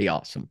pretty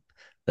awesome.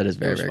 That is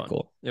very, very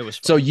cool. It was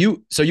fun.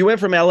 So you went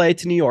from LA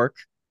to New York,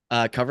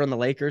 covering the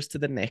Lakers to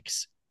the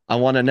Knicks. I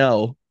want to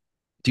know,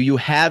 do you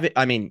have it?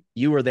 I mean,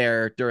 you were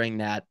there during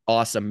that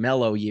awesome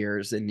Melo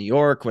years in New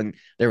York when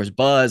there was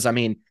buzz. I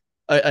mean,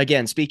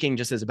 again, speaking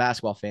just as a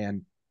basketball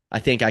fan, I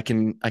think I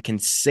can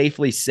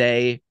safely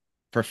say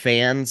for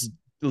fans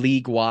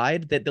league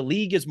wide that the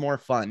league is more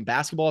fun.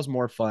 Basketball is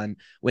more fun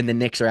when the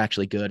Knicks are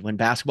actually good, when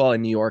basketball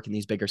in New York and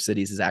these bigger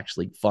cities is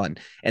actually fun.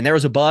 And there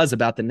was a buzz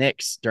about the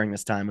Knicks during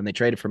this time when they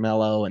traded for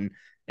Melo and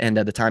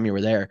at the time you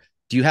were there.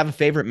 Do you have a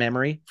favorite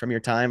memory from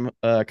your time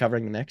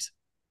covering the Knicks?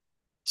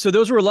 So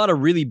those were a lot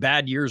of really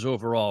bad years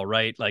overall,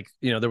 right? Like,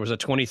 there was a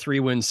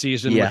 23-win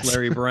season with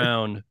Larry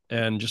Brown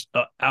and just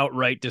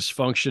outright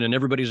dysfunction, and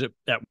everybody's at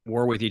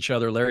war with each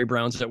other. Larry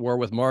Brown's at war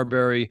with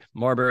Marbury.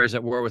 Marbury's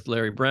at war with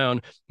Larry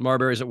Brown.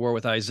 Marbury's at war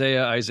with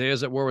Isaiah.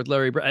 Isaiah's at war with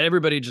Larry Brown.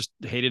 Everybody just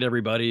hated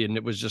everybody, and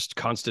it was just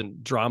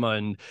constant drama.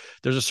 And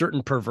there's a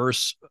certain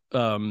perverse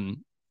allure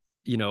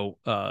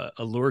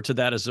to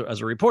that as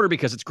a reporter,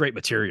 because it's great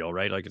material,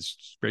 right? Like,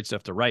 it's great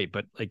stuff to write,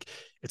 but like,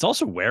 it's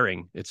also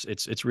wearing.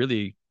 It's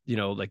really,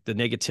 like the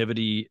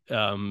negativity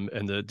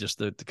and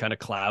the kind of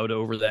cloud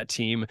over that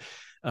team.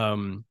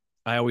 I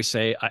always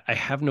say I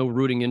have no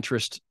rooting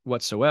interest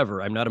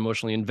whatsoever. I'm not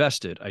emotionally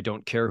invested. I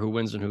don't care who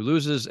wins and who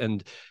loses.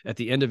 And at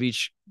the end of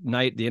each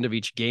night, the end of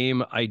each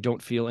game, I don't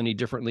feel any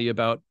differently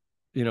about,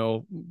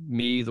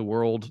 me, the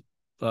world,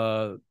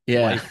 life,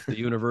 the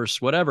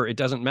universe, whatever. It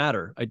doesn't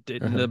matter.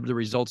 The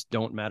results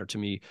don't matter to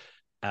me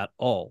at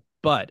all.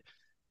 But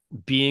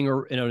being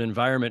in an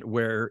environment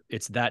where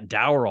it's that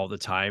dour all the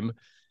time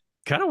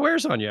kind of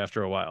wears on you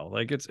after a while.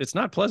 Like, it's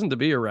not pleasant to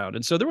be around.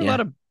 And so there were a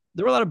lot of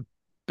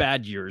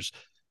bad years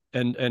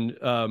and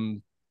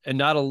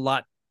not a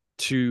lot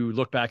to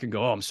look back and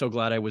go, oh, I'm so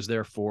glad I was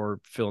there for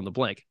fill in the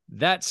blank.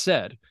 That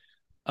said,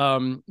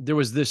 there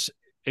was this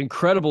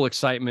incredible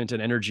excitement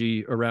and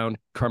energy around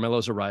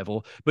Carmelo's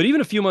arrival. But even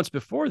a few months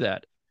before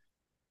that,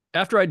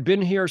 after I'd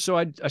been here, so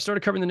I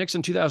started covering the Knicks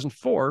in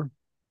 2004,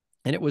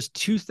 and it was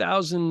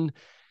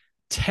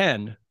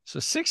 2010. So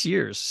 6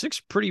 years, 6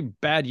 pretty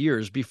bad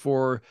years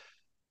before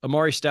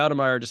Amari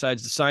Stoudemire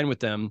decides to sign with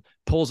them,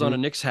 pulls on a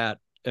Knicks hat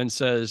and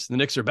says, the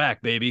Knicks are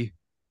back, baby.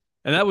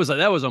 And that was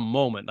a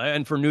moment.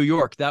 And for New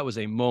York, that was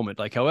a moment.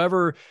 Like,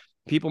 however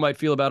people might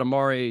feel about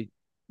Amari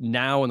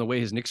now and the way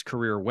his Knicks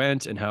career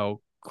went and how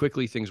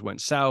quickly things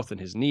went south and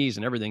his knees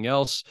and everything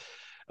else,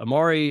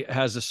 Amari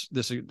has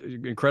this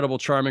incredible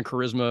charm and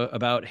charisma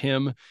about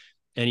him.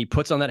 And he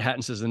puts on that hat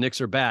and says, the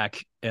Knicks are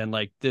back. And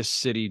like, this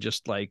city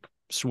just like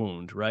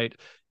swooned, right?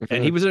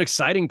 And he Mhm. was an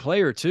exciting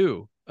player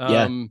too.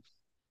 Yeah,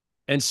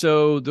 And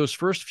so those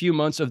first few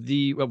months of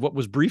what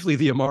was briefly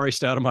the Amari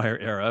Stoudemire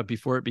era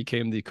before it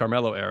became the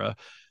Carmelo era,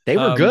 they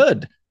were um,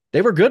 good.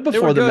 They were good they were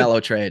before the good. Melo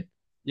trade.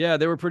 Yeah,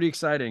 they were pretty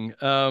exciting.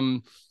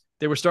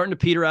 They were starting to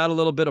peter out a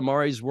little bit.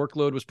 Amari's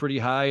workload was pretty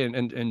high,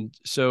 and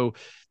so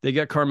they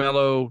got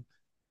Carmelo.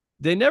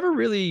 They never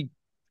really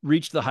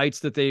reached the heights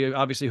that they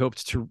obviously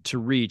hoped to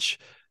reach.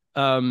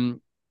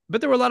 Um, but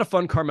there were a lot of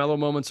fun Carmelo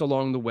moments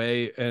along the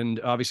way, and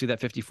obviously that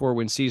 54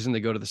 win season, they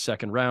go to the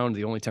second round,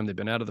 the only time they've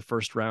been out of the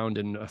first round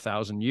in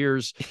 1,000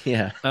 years.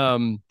 Yeah.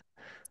 Um,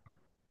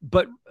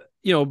 but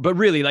but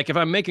really, like if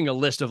I'm making a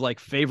list of like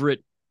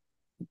favorite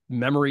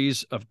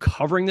memories of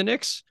covering the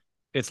Knicks,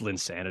 it's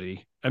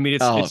Linsanity. I mean,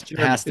 Oh,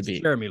 has to It's be.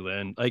 Jeremy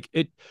Lin. Like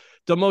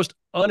the most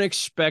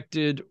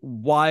unexpected,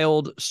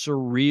 wild,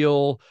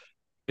 surreal,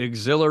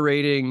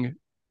 exhilarating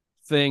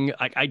thing.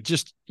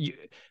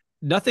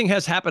 Nothing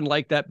has happened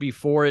like that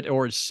before it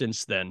or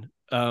since then.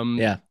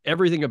 Yeah.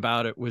 Everything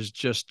about it was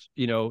just,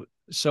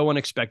 so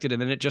unexpected.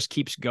 And then it just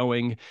keeps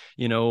going.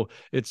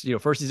 It's,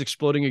 first he's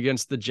exploding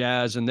against the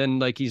Jazz, and then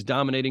like he's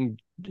dominating,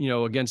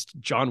 against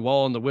John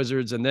Wall and the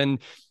Wizards. And then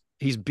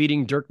he's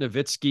beating Dirk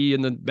Nowitzki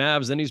and the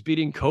Mavs. Then he's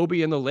beating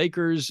Kobe and the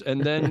Lakers.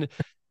 And then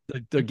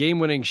the game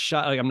winning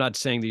shot. Like, I'm not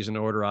saying these in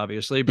order,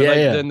 obviously, but Yeah, like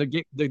yeah. then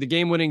the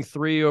game winning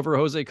three over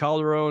Jose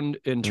Calderon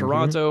in Hmm.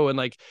 Toronto, and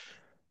like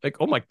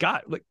oh my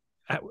god, like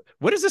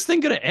when is this thing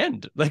going to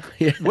end? Like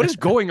what Yeah. is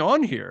going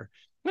on here?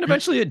 And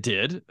eventually it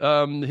did.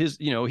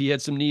 He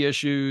had some knee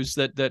issues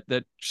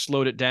that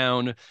slowed it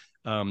down.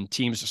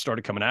 Teams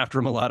started coming after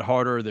him a lot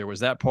harder. There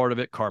was that part of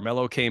it.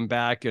 Carmelo came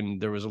back, and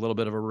there was a little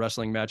bit of a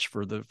wrestling match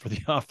for the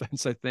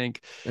offense, I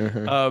think.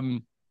 Uh-huh.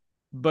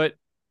 But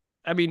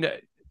I mean,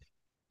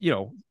 you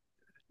know,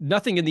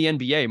 nothing in the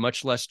NBA,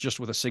 much less just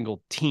with a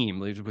single team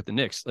with the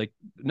Knicks. Like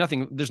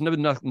nothing, there's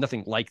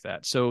nothing like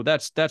that. So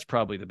that's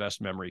probably the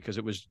best memory because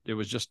it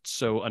was just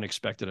so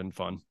unexpected and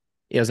fun.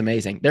 It was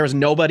amazing. There was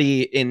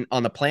nobody in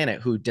on the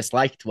planet who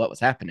disliked what was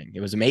happening.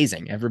 It was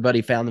amazing.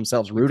 Everybody found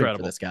themselves rooting for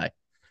Incredible. this guy.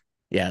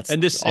 Yeah, it's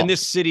And this awesome.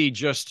 city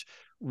just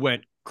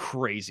went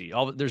crazy.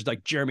 There's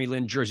like Jeremy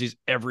Lin jerseys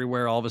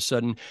everywhere. All of a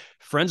sudden,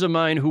 friends of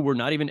mine who were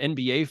not even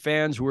NBA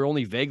fans, who were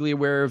only vaguely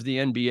aware of the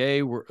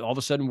NBA, were all of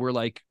a sudden were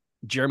like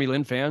Jeremy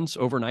Lin fans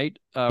overnight.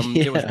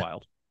 It was Yeah.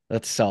 wild.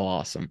 That's so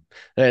awesome.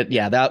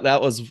 Yeah,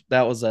 that was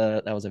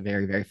a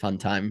very very fun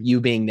time.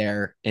 You being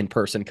there in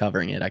person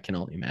covering it, I can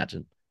only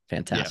imagine. Yeah,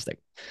 Fantastic.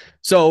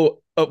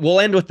 So we'll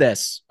end with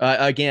this.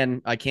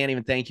 Again, I can't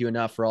even thank you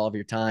enough for all of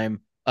your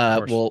time.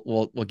 of course.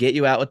 We'll get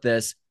you out with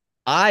this.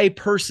 I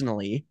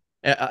personally,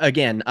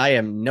 again, I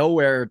am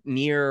nowhere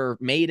near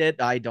made it.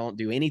 I don't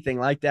do anything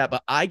like that,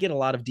 but I get a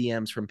lot of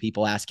DMs from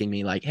people asking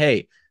me like,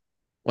 "Hey,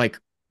 like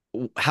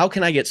how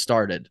can I get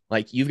started?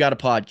 Like you've got a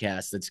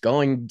podcast that's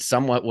going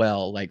somewhat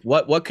well. Like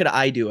what could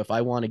I do if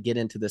I want to get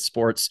into the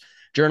sports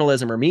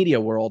journalism or media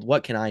world?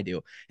 What can I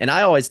do?" And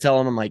I always tell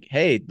them, I'm like,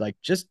 "Hey, like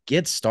just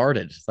get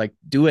started. Like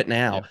do it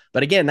now." Yeah.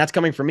 But again, that's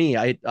coming from me.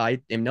 I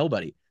am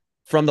nobody.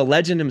 From the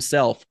legend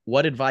himself,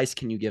 what advice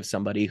can you give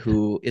somebody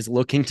who is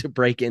looking to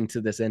break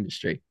into this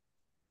industry?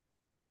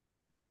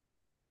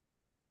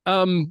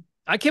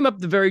 I came up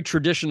the very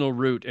traditional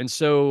route, and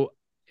so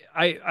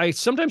I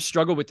sometimes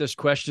struggle with this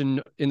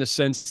question in the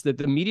sense that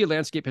the media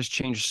landscape has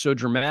changed so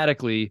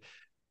dramatically,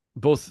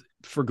 both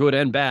for good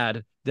and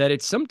bad, that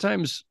it's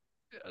sometimes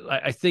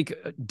I think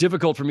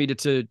difficult for me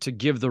to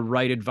give the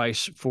right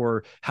advice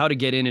for how to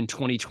get in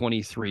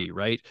 2023,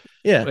 right?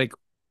 Yeah. Like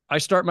I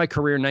start my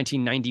career in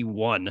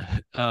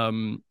 1991,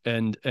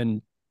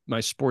 and my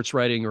sports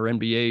writing or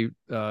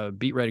NBA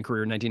beat writing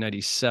career in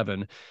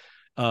 1997.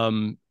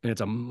 And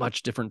it's a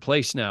much different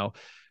place now.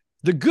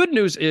 The good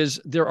news is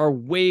there are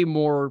way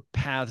more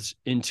paths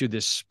into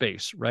this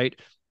space, right?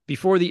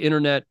 Before the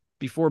internet,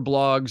 before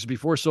blogs,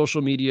 before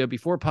social media,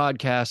 before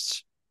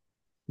podcasts,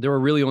 there were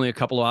really only a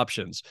couple of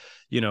options.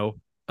 You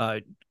know, uh,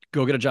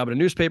 go get a job at a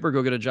newspaper,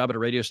 go get a job at a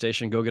radio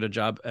station, go get a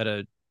job at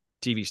a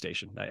TV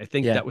station. I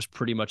think Yeah. that was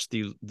pretty much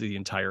the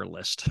entire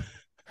list.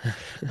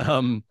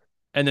 um,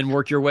 and then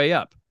work your way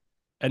up,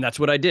 and that's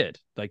what I did.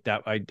 Like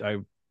that, I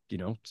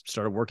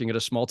started working at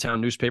a small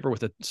town newspaper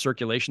with a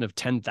circulation of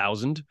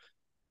 10,000,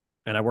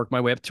 and I worked my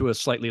way up to a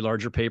slightly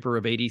larger paper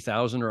of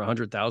 80,000 or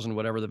 100,000,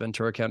 whatever the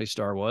Ventura County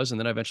Star was. And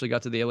then I eventually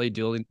got to the LA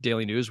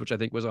Daily News, which I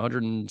think was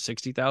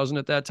 160,000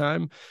 at that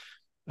time.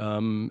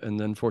 And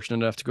then fortunate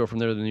enough to go from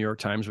there to the New York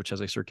Times, which has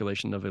a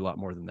circulation of a lot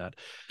more than that.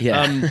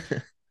 Yeah.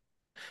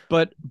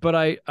 But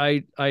I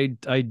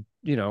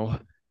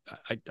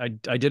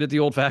did it the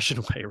old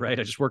fashioned way, right?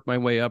 I just worked my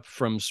way up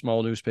from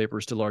small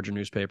newspapers to larger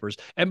newspapers.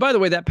 And by the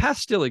way, that path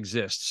still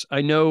exists.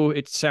 I know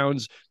it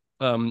sounds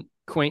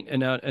quaint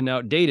and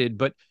outdated,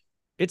 but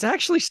it's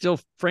actually still,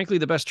 frankly,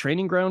 the best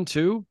training ground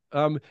too.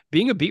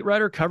 Being a beat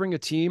writer covering a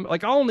team,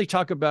 like I'll only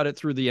talk about it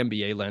through the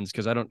NBA lens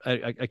because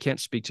I can't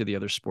speak to the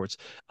other sports.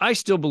 I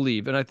still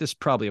believe, and this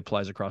probably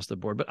applies across the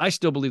board, but I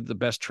still believe the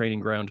best training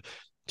ground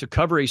to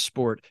cover a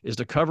sport is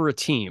to cover a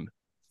team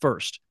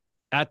first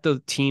at the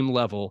team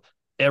level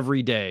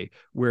every day,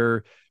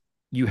 where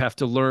you have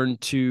to learn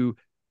to,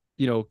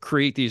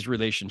 create these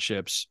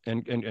relationships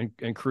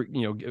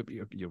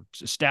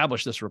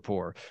establish this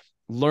rapport,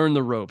 learn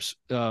the ropes,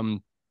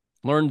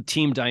 learn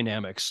team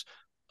dynamics,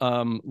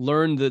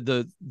 learn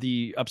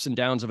the ups and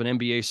downs of an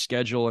NBA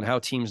schedule and how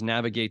teams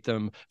navigate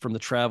them, from the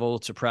travel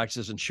to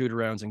practices and shoot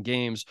arounds and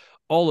games,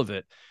 all of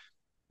it.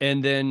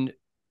 And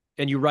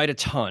you write a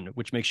ton,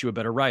 which makes you a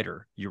better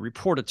writer. You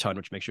report a ton,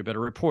 which makes you a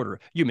better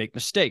reporter. You make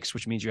mistakes,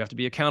 which means you have to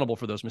be accountable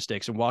for those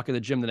mistakes and walk in the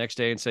gym the next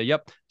day and say,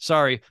 yep,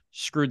 sorry,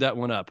 screwed that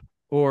one up.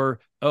 Or,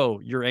 oh,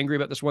 you're angry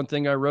about this one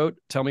thing I wrote?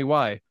 Tell me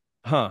why.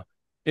 Huh.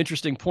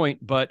 Interesting point,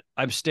 but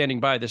I'm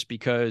standing by this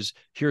because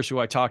here's who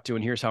I talked to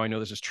and here's how I know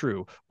this is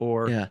true.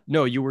 Or, Yeah.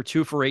 no, you were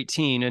 2 for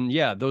 18 and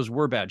yeah, those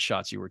were bad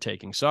shots you were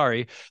taking.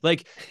 Sorry.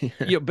 Like,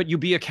 but you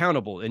be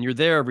accountable and you're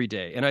there every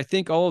day. And I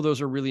think all of those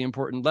are really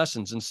important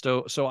lessons. And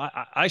so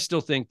I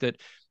still think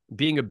that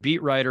being a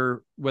beat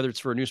writer, whether it's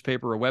for a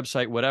newspaper or a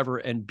website, whatever,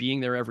 and being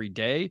there every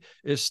day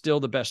is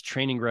still the best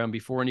training ground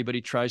before anybody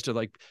tries to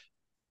like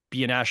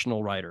be a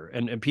national writer.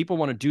 And people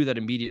want to do that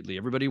immediately.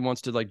 Everybody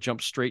wants to like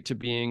jump straight to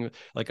being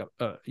like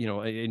a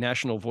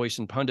national voice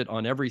and pundit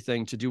on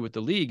everything to do with the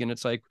league. And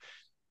it's like,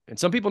 and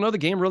some people know the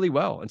game really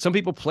well. And some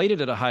people played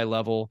it at a high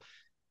level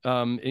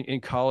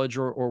in college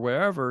or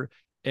wherever,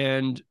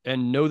 and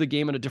know the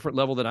game at a different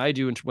level than I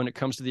do when it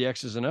comes to the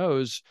X's and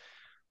O's.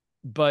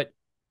 But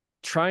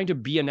trying to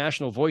be a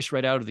national voice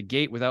right out of the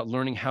gate without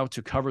learning how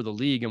to cover the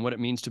league and what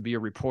it means to be a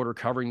reporter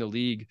covering the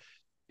league,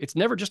 it's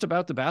never just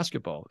about the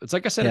basketball. It's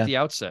like I said at the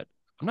outset,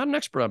 I'm not an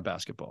expert on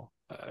basketball.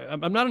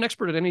 I'm not an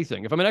expert at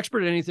anything. If I'm an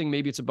expert at anything,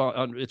 maybe it's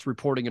about it's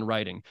reporting and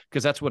writing,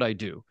 because that's what I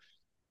do.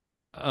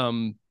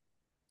 And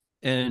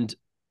maybe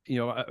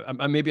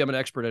I'm an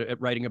expert at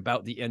writing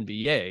about the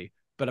NBA,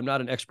 but I'm not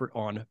an expert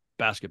on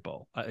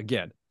basketball.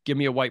 Again, give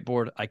me a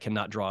whiteboard, I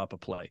cannot draw up a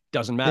play.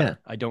 Doesn't matter.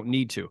 I don't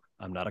need to.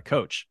 I'm not a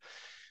coach.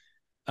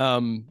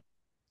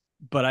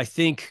 But I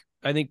think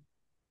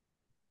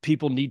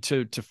people need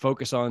to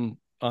focus on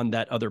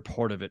that other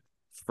part of it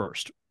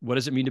first. What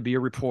does it mean to be a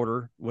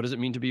reporter? What does it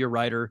mean to be a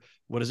writer?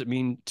 What does it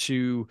mean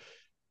to,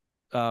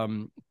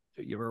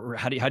 or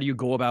how do you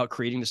go about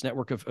creating this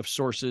network of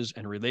sources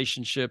and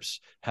relationships?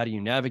 How do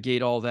you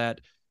navigate all that?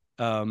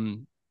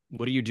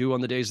 What do you do on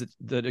the days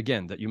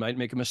that you might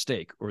make a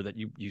mistake, or that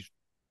you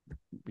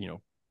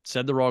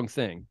said the wrong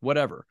thing,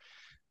 whatever.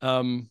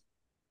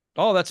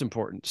 All that's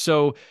important.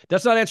 So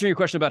that's not answering your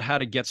question about how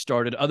to get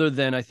started, other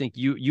than I think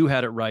you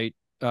had it right,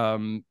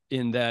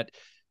 in that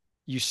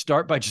you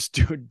start by just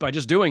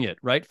doing it,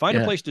 right? Find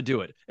a place to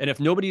do it. And if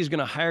nobody is going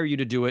to hire you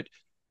to do it,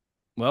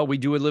 well, we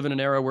do live in an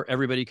era where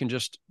everybody can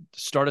just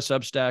start a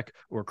Substack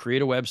or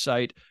create a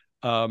website,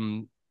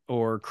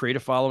 or create a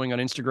following on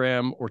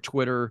Instagram or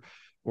Twitter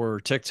or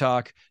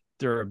TikTok.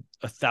 There are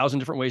 1,000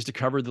 different ways to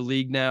cover the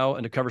league now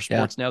and to cover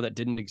sports now that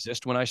didn't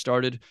exist when I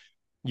started.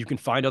 You can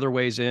find other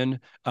ways in.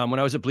 When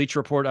I was at Bleacher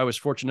Report, I was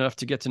fortunate enough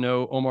to get to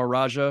know Omar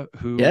Raja,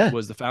 who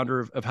was the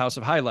founder of House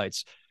of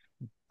Highlights.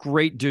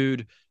 Great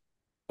dude.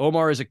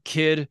 Omar is a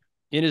kid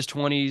in his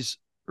 20s,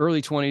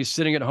 early 20s,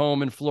 sitting at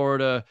home in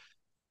Florida,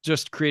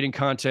 just creating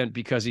content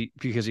because he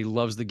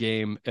loves the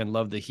game and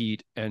loved the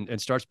Heat,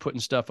 and starts putting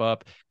stuff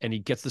up, and he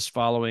gets this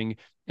following.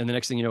 And the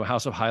next thing you know,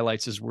 House of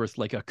Highlights is worth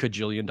like $1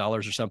 kajillion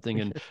or something.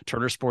 And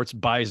Turner Sports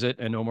buys it.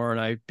 And Omar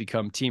and I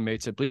become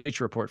teammates at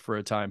Bleacher Report for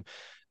a time.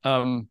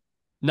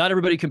 Not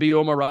everybody can be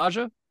Omar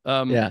Raja.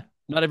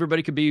 Not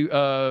everybody could be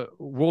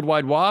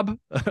Worldwide Wob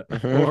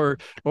or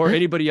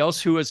anybody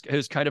else who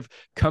has kind of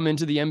come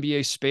into the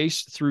NBA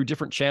space through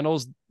different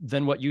channels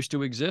than what used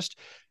to exist.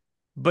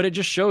 But it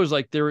just shows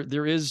like there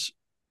is,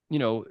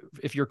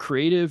 if you're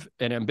creative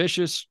and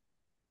ambitious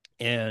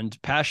and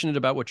passionate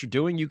about what you're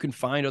doing, you can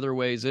find other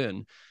ways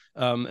in.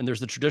 And there's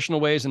the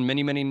traditional ways and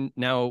many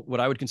now what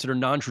I would consider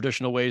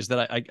non-traditional ways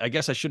that I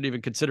guess I shouldn't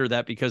even consider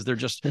that, because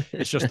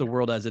it's just the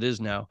world as it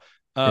is now.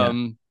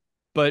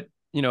 But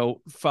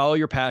follow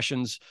your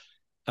passions,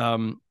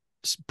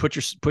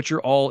 put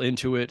your all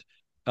into it.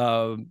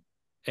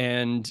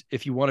 And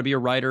if you want to be a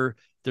writer,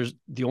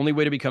 the only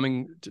way to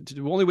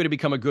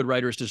become a good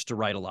writer is just to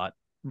write a lot.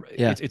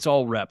 It's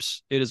all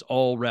reps. It is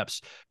all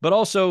reps. But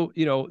also,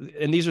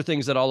 and these are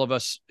things that all of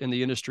us in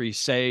the industry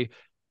say,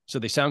 so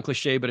they sound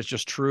cliche, but it's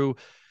just true.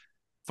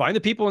 Find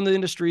the people in the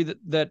industry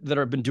that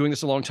have been doing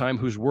this a long time,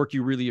 whose work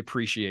you really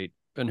appreciate,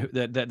 and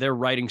that their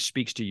writing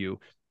speaks to you,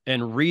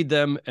 and read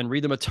them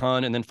a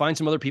ton. And then find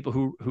some other people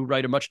who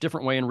write a much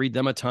different way and read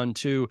them a ton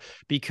too,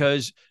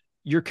 because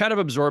you're kind of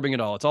absorbing it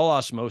all. It's all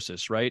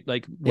osmosis, right?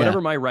 Like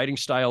whatever my writing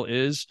style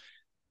is,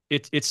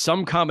 it's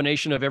some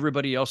combination of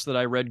everybody else that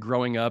I read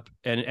growing up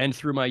and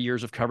through my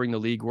years of covering the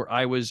league, where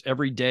I was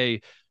every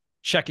day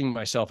checking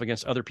myself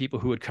against other people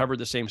who had covered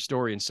the same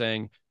story and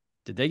saying,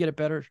 did they get it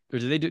better? Or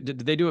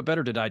did they do it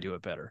better? Did I do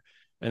it better?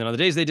 And then on the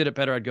days they did it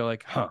better, I'd go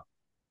like,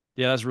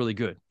 yeah, that's really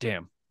good.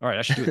 Damn. All right,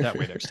 I should do it that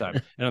way next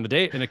time.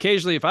 And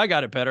occasionally if I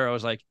got it better, I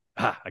was like,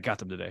 I got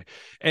them today.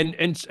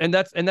 And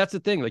that's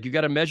the thing. Like, you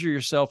got to measure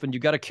yourself, and you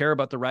got to care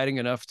about the writing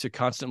enough to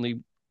constantly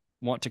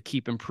want to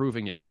keep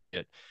improving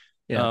it.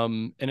 Yeah.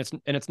 And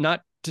it's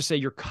not to say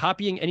you're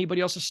copying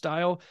anybody else's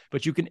style,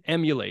 but you can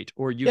emulate,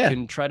 or you Yeah.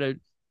 can try to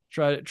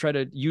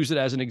use it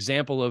as an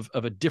example of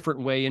a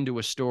different way into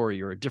a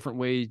story, or a different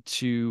way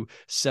to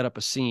set up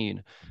a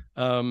scene.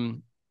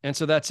 And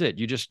so that's it.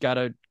 You just got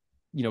to,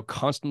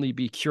 constantly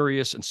be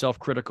curious and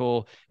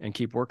self-critical and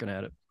keep working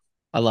at it.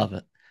 I love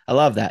it. I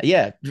love that.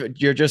 Yeah.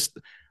 You're just,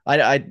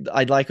 I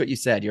like what you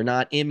said. You're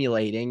not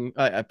emulating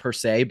per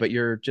se, but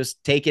you're just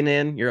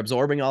you're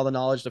absorbing all the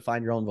knowledge to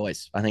find your own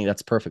voice. I think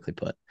that's perfectly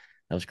put.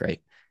 That was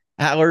great.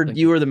 Howard, Thank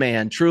you you. were the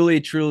man.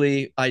 Truly,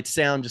 truly, I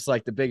sound just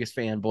like the biggest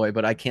fanboy,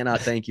 but I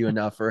cannot thank you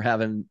enough for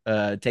having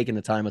taken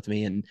the time with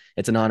me. And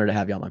it's an honor to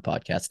have you on my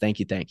podcast. Thank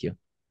you. Thank you.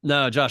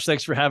 No, Josh,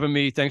 thanks for having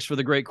me. Thanks for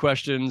the great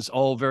questions,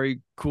 all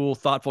very cool,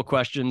 thoughtful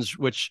questions,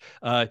 which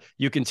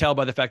you can tell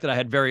by the fact that I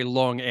had very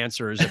long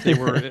answers. If they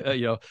were,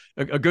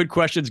 a good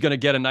question is going to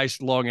get a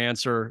nice long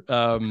answer.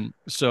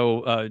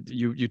 So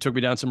you took me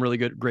down some really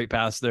great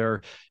paths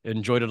there.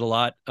 Enjoyed it a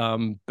lot.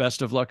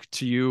 Best of luck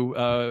to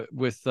you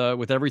with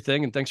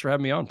everything, and thanks for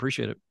having me on.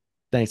 Appreciate it.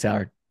 Thanks,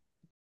 Howard.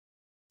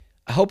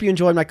 I hope you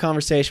enjoyed my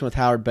conversation with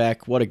Howard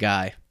Beck. What a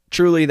guy.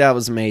 Truly, that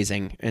was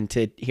amazing. And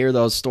to hear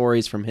those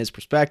stories from his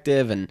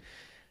perspective and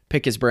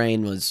pick his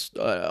brain was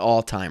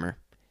all-timer.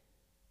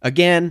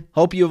 Again,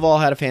 hope you have all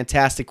had a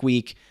fantastic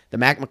week. The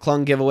Mac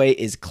McClung giveaway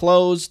is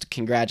closed.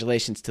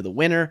 Congratulations to the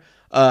winner.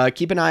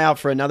 Keep an eye out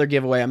for another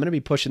giveaway. I'm going to be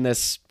pushing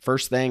this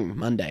first thing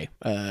Monday.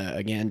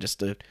 Again,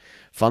 just a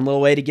fun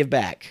little way to give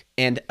back.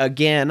 And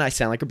again, I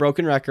sound like a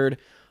broken record.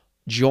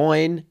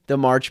 Join the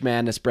March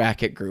Madness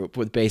bracket group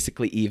with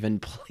Basically Even,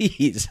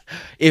 please.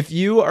 If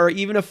you are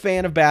even a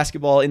fan of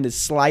basketball in the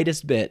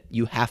slightest bit,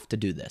 you have to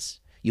do this.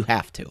 You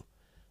have to.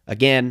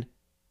 Again,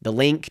 the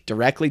link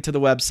directly to the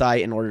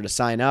website in order to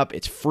sign up.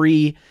 It's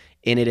free,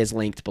 and it is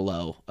linked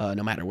below,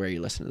 no matter where you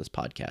listen to this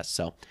podcast.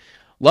 So,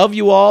 love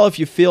you all. If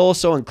you feel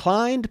so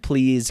inclined,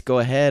 please go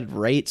ahead,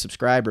 rate,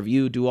 subscribe,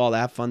 review, do all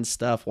that fun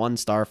stuff. 1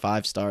 star,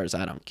 5 stars,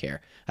 I don't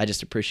care. I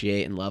just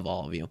appreciate and love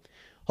all of you.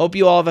 Hope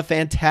you all have a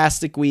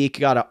fantastic week.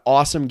 Got an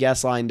awesome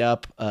guest lined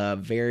up. A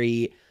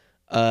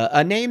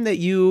name that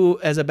you,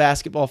 as a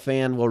basketball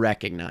fan, will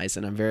recognize,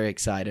 and I'm very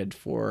excited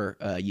for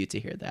you to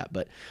hear that.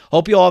 But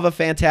hope you all have a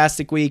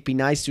fantastic week. Be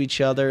nice to each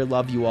other.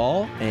 Love you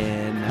all,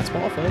 and that's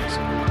all,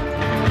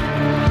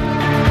 folks.